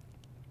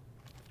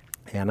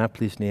 Anna,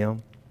 please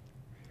kneel.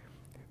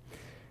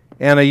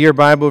 Anna, your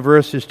Bible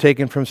verse is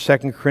taken from 2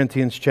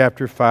 Corinthians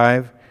chapter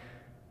 5.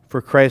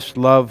 For Christ's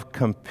love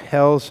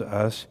compels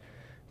us,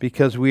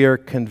 because we are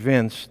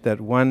convinced that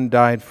one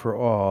died for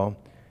all,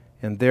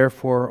 and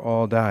therefore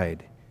all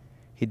died.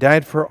 He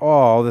died for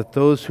all, that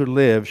those who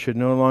live should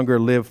no longer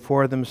live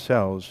for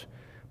themselves,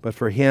 but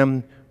for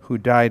him who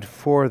died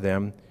for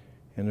them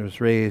and was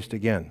raised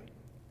again.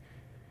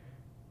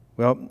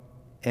 Well,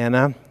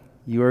 Anna,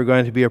 you are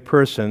going to be a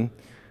person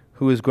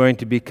who is going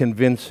to be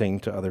convincing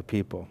to other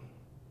people.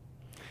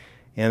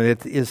 And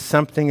it is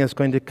something that's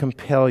going to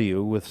compel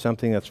you with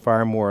something that's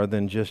far more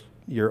than just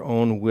your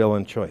own will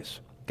and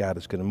choice. God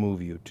is going to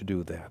move you to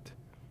do that.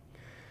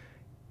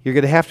 You're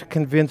going to have to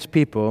convince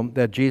people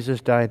that Jesus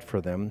died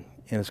for them,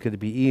 and it's going to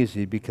be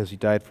easy because he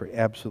died for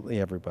absolutely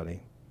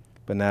everybody.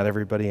 But not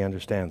everybody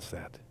understands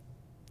that.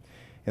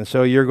 And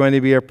so you're going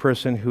to be a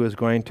person who is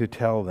going to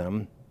tell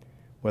them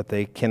what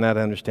they cannot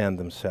understand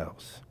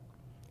themselves.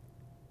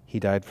 He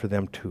died for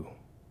them too.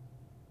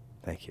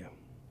 Thank you.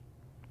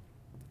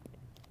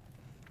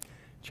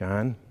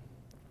 John,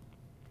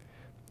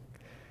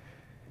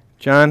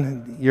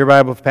 your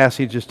Bible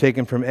passage is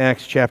taken from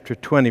Acts chapter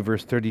 20,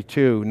 verse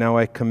 32. Now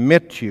I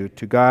commit you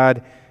to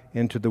God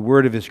and to the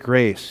word of His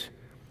grace,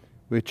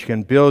 which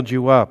can build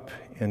you up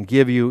and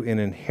give you an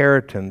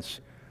inheritance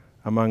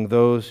among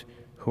those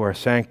who are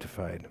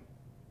sanctified.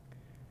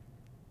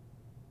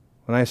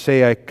 When I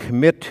say I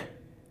commit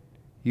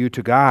you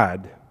to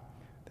God,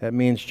 that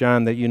means,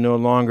 John, that you no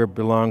longer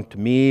belong to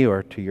me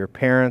or to your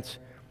parents.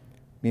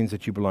 It means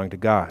that you belong to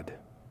God.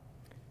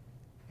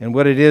 And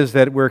what it is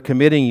that we're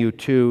committing you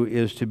to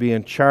is to be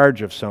in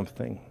charge of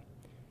something.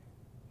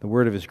 The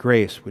word of His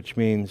grace, which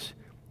means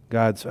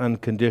God's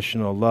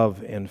unconditional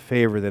love and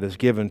favor that is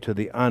given to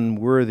the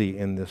unworthy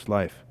in this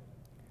life.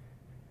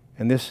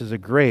 And this is a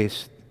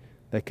grace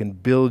that can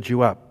build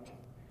you up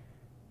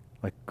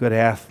like a good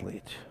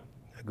athlete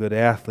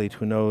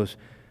who knows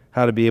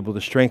how to be able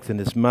to strengthen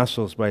his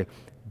muscles by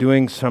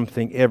doing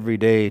something every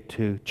day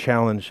to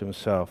challenge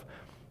himself.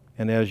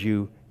 And as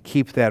you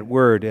keep that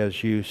word,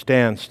 as you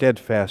stand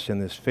steadfast in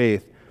this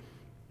faith,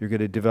 you're going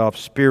to develop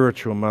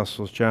spiritual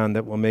muscles, John,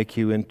 that will make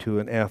you into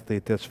an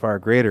athlete that's far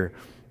greater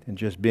than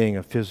just being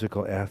a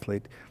physical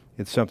athlete.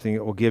 It's something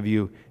that will give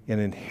you an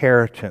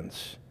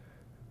inheritance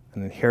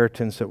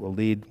that will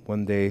lead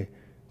one day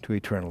to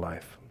eternal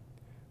life.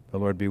 The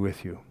Lord be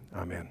with you.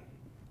 Amen.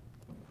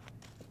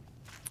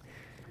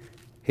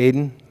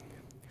 Hayden,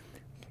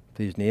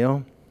 please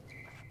kneel.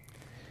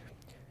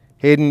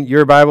 Hayden,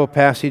 your Bible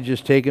passage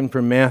is taken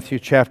from Matthew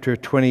chapter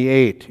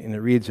 28, and it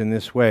reads in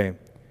this way.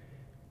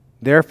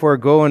 Therefore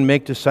go and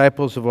make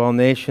disciples of all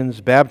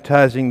nations,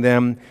 baptizing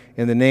them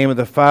in the name of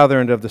the Father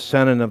and of the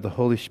Son and of the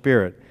Holy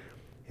Spirit,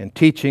 and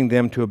teaching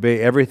them to obey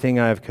everything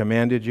I have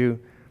commanded you.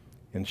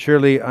 And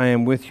surely I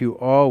am with you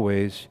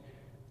always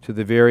to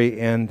the very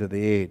end of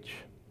the age.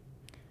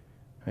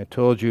 I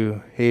told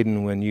you,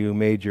 Hayden, when you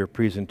made your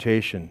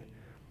presentation,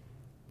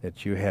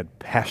 that you had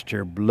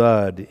pastor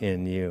blood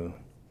in you.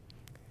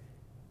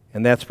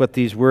 And that's what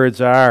these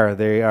words are.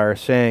 They are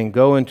saying,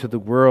 go into the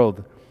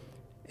world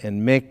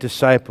and make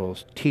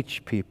disciples,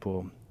 teach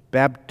people,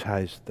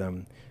 baptize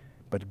them,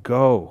 but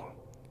go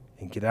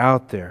and get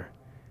out there.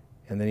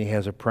 And then He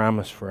has a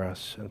promise for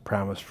us, and a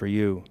promise for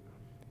you.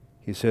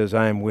 He says,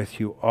 I am with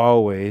you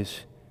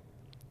always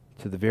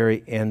to the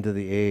very end of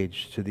the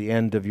age, to the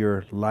end of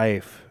your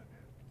life,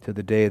 to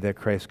the day that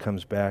Christ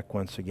comes back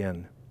once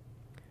again.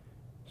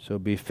 So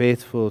be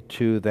faithful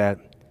to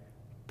that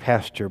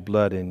pastor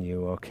blood in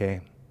you,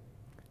 okay?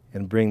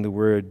 And bring the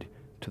word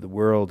to the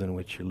world in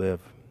which you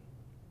live.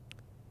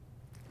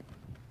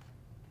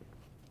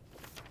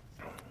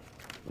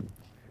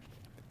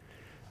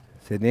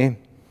 Sydney?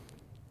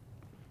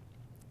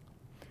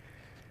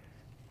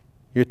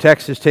 Your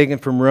text is taken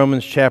from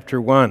Romans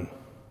chapter 1.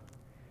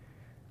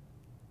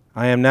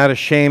 I am not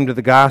ashamed of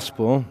the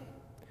gospel,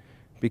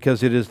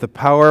 because it is the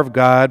power of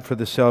God for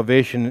the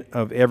salvation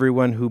of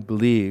everyone who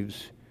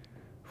believes,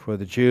 for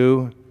the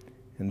Jew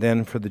and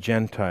then for the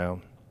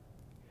Gentile.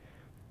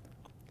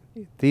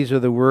 These are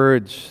the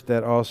words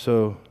that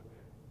also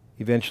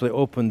eventually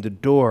opened the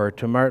door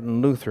to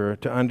Martin Luther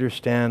to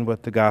understand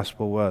what the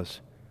gospel was.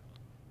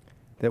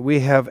 That we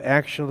have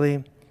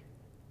actually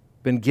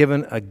been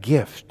given a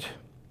gift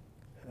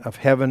of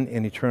heaven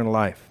and eternal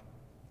life.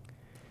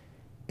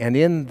 And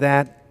in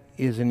that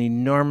is an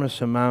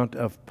enormous amount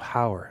of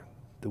power.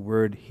 The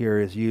word here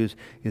is used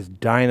is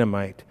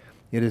dynamite.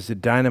 It is the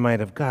dynamite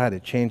of God.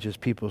 It changes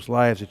people's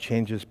lives. It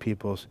changes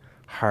people's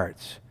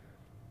hearts.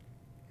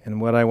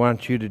 And what I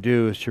want you to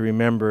do is to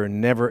remember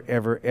never,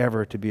 ever,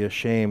 ever to be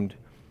ashamed,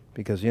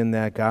 because in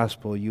that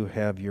gospel you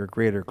have your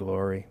greater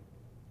glory.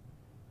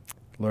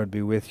 Lord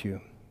be with you.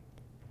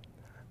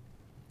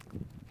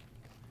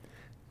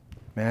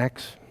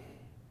 Max?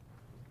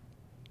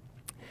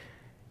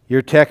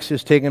 Your text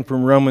is taken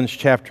from Romans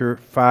chapter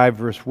 5,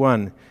 verse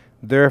 1.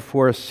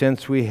 Therefore,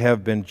 since we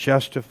have been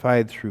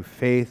justified through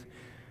faith,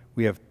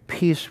 we have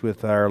peace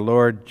with our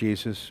Lord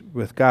Jesus,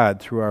 with God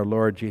through our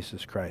Lord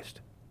Jesus Christ.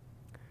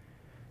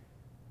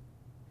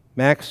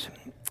 Max,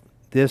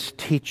 this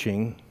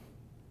teaching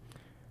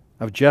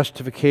of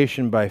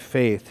justification by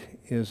faith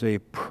is a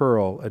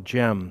pearl, a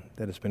gem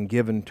that has been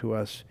given to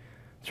us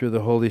through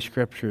the Holy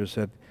Scriptures,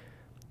 that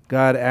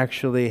God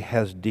actually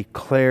has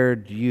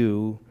declared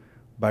you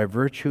by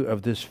virtue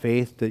of this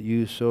faith that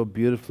you so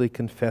beautifully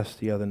confessed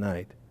the other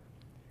night.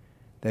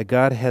 That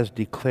God has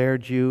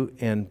declared you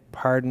and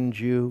pardoned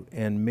you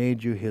and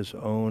made you His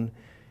own,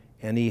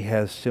 and He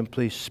has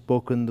simply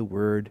spoken the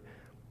word,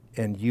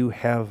 and you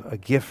have a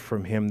gift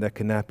from Him that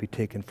cannot be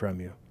taken from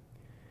you.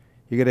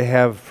 You're going to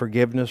have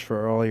forgiveness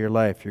for all your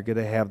life. You're going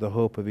to have the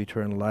hope of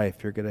eternal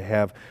life. You're going to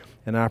have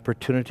an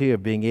opportunity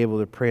of being able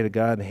to pray to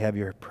God and have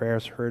your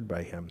prayers heard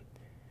by Him.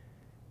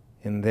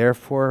 And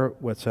therefore,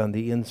 what's on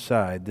the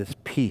inside, this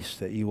peace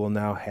that you will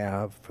now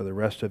have for the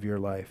rest of your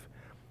life,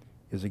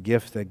 is a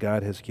gift that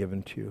God has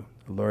given to you.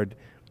 The Lord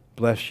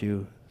bless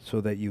you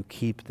so that you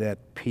keep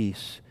that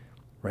peace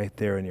right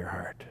there in your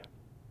heart.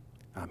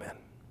 Amen.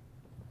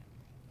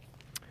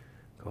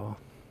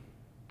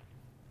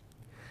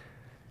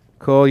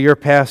 Cole, your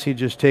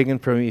passage is taken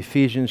from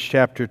Ephesians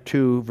chapter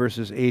 2,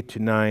 verses 8 to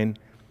 9.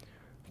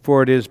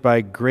 For it is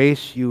by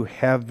grace you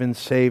have been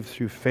saved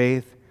through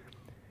faith,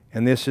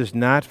 and this is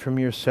not from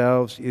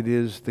yourselves, it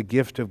is the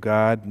gift of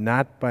God,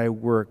 not by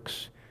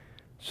works,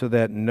 so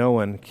that no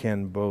one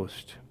can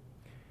boast.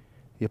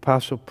 The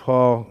Apostle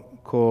Paul,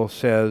 Cole,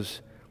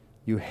 says,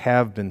 you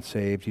have been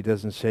saved. He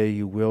doesn't say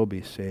you will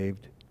be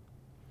saved.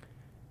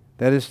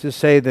 That is to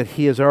say that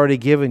he has already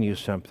given you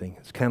something.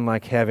 It's kind of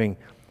like having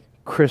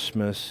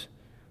Christmas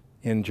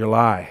in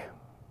July.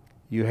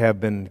 You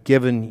have been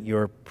given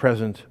your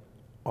present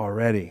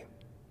already.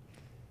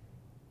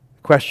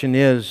 The question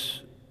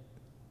is,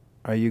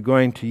 are you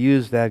going to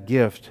use that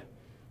gift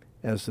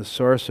as the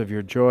source of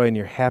your joy and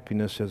your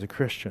happiness as a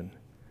Christian?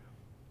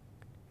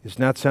 It's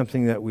not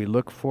something that we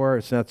look for.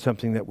 It's not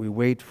something that we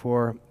wait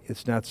for.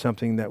 It's not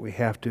something that we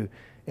have to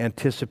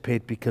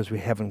anticipate because we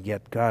haven't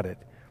yet got it.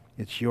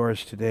 It's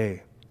yours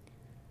today.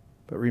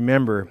 But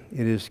remember,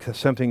 it is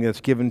something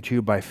that's given to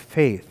you by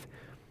faith,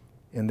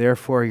 and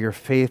therefore your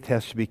faith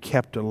has to be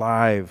kept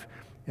alive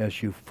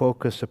as you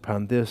focus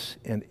upon this,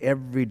 and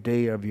every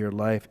day of your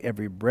life,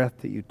 every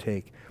breath that you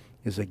take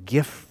is a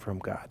gift from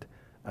God,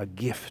 a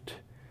gift.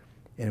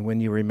 And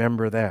when you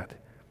remember that,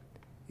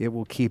 it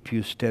will keep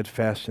you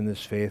steadfast in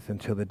this faith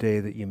until the day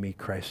that you meet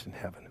Christ in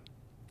heaven.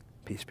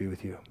 Peace be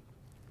with you.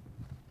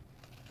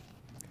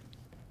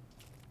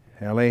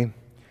 Hallie,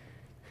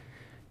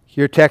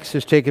 your text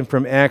is taken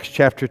from Acts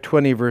chapter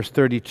 20, verse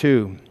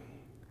 32.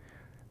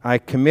 I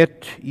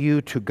commit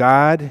you to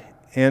God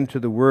and to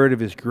the word of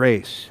his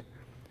grace,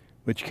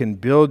 which can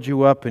build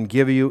you up and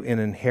give you an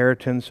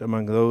inheritance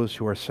among those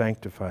who are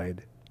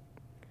sanctified.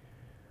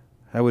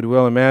 I would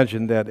well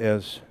imagine that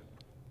as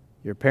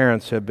your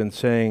parents have been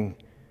saying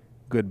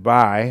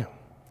goodbye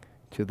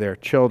to their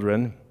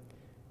children,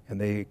 and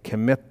they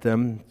commit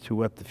them to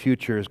what the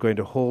future is going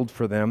to hold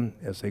for them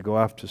as they go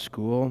off to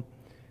school,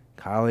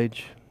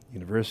 college,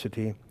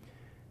 university,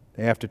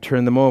 they have to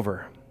turn them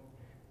over.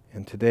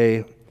 And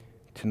today,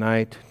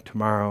 tonight,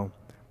 tomorrow,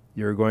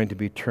 you're going to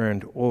be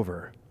turned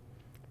over.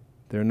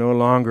 They're no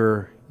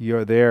longer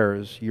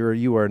theirs.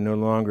 You are no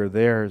longer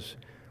theirs.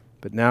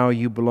 But now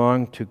you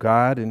belong to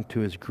God and to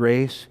his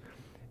grace.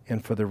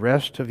 And for the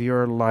rest of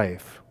your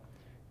life,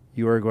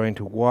 you are going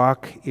to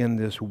walk in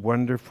this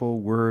wonderful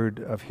word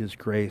of his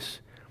grace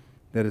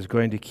that is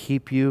going to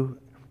keep you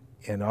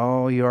in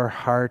all your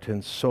heart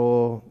and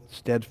soul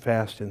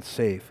steadfast and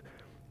safe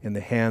in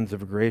the hands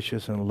of a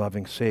gracious and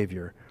loving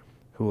Savior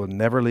who will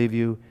never leave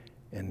you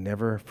and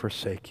never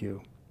forsake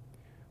you.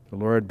 The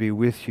Lord be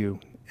with you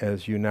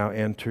as you now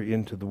enter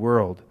into the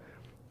world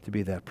to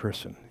be that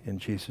person. In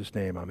Jesus'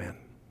 name, amen.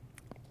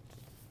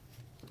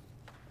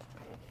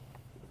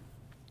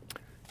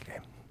 Okay,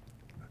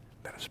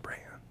 let us pray.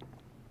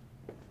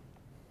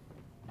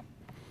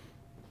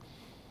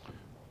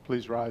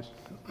 Please rise.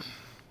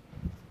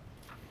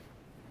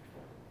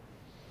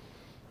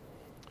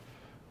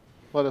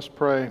 Let us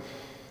pray.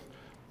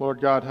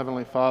 Lord God,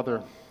 Heavenly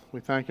Father, we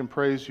thank and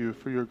praise you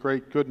for your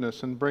great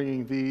goodness in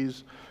bringing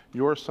these,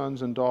 your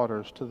sons and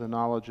daughters, to the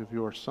knowledge of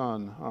your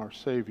Son, our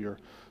Savior,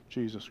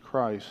 Jesus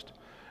Christ,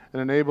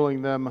 and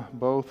enabling them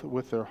both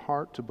with their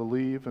heart to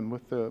believe and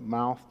with the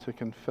mouth to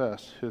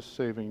confess his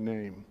saving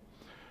name.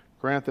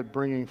 Grant that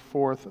bringing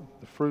forth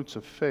the fruits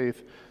of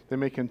faith, they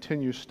may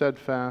continue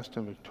steadfast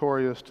and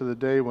victorious to the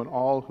day when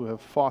all who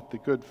have fought the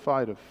good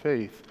fight of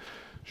faith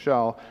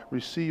shall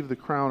receive the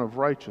crown of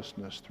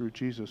righteousness through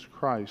Jesus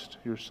Christ,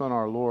 your Son,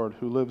 our Lord,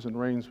 who lives and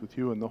reigns with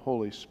you in the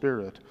Holy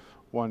Spirit,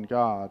 one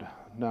God,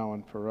 now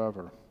and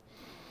forever.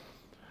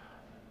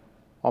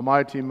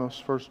 Almighty,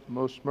 most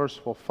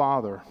merciful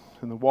Father,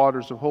 in the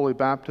waters of holy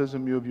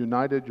baptism you have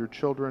united your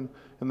children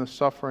in the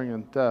suffering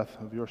and death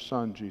of your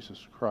Son,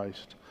 Jesus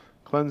Christ,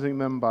 cleansing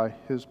them by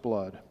his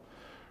blood.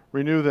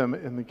 Renew them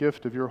in the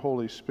gift of your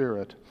Holy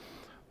Spirit,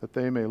 that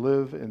they may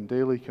live in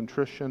daily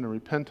contrition and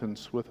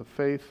repentance with a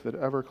faith that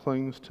ever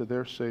clings to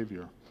their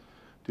Savior.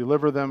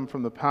 Deliver them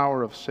from the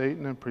power of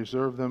Satan and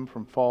preserve them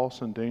from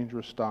false and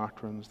dangerous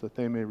doctrines, that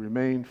they may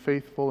remain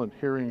faithful in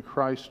hearing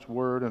Christ's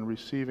word and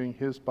receiving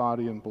his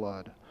body and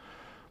blood.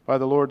 By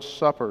the Lord's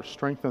Supper,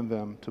 strengthen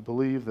them to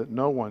believe that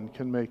no one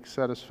can make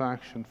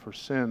satisfaction for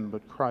sin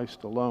but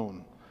Christ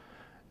alone.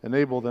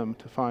 Enable them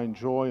to find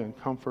joy and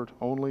comfort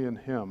only in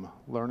him,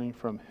 learning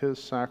from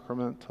his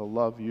sacrament to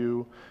love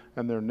you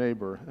and their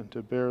neighbor, and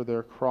to bear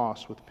their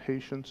cross with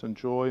patience and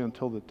joy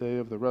until the day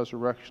of the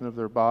resurrection of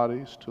their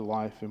bodies to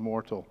life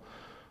immortal.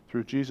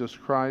 Through Jesus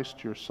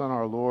Christ, your Son,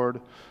 our Lord,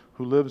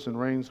 who lives and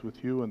reigns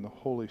with you in the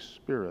Holy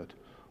Spirit,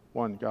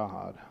 one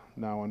God,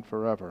 now and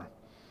forever.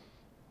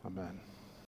 Amen.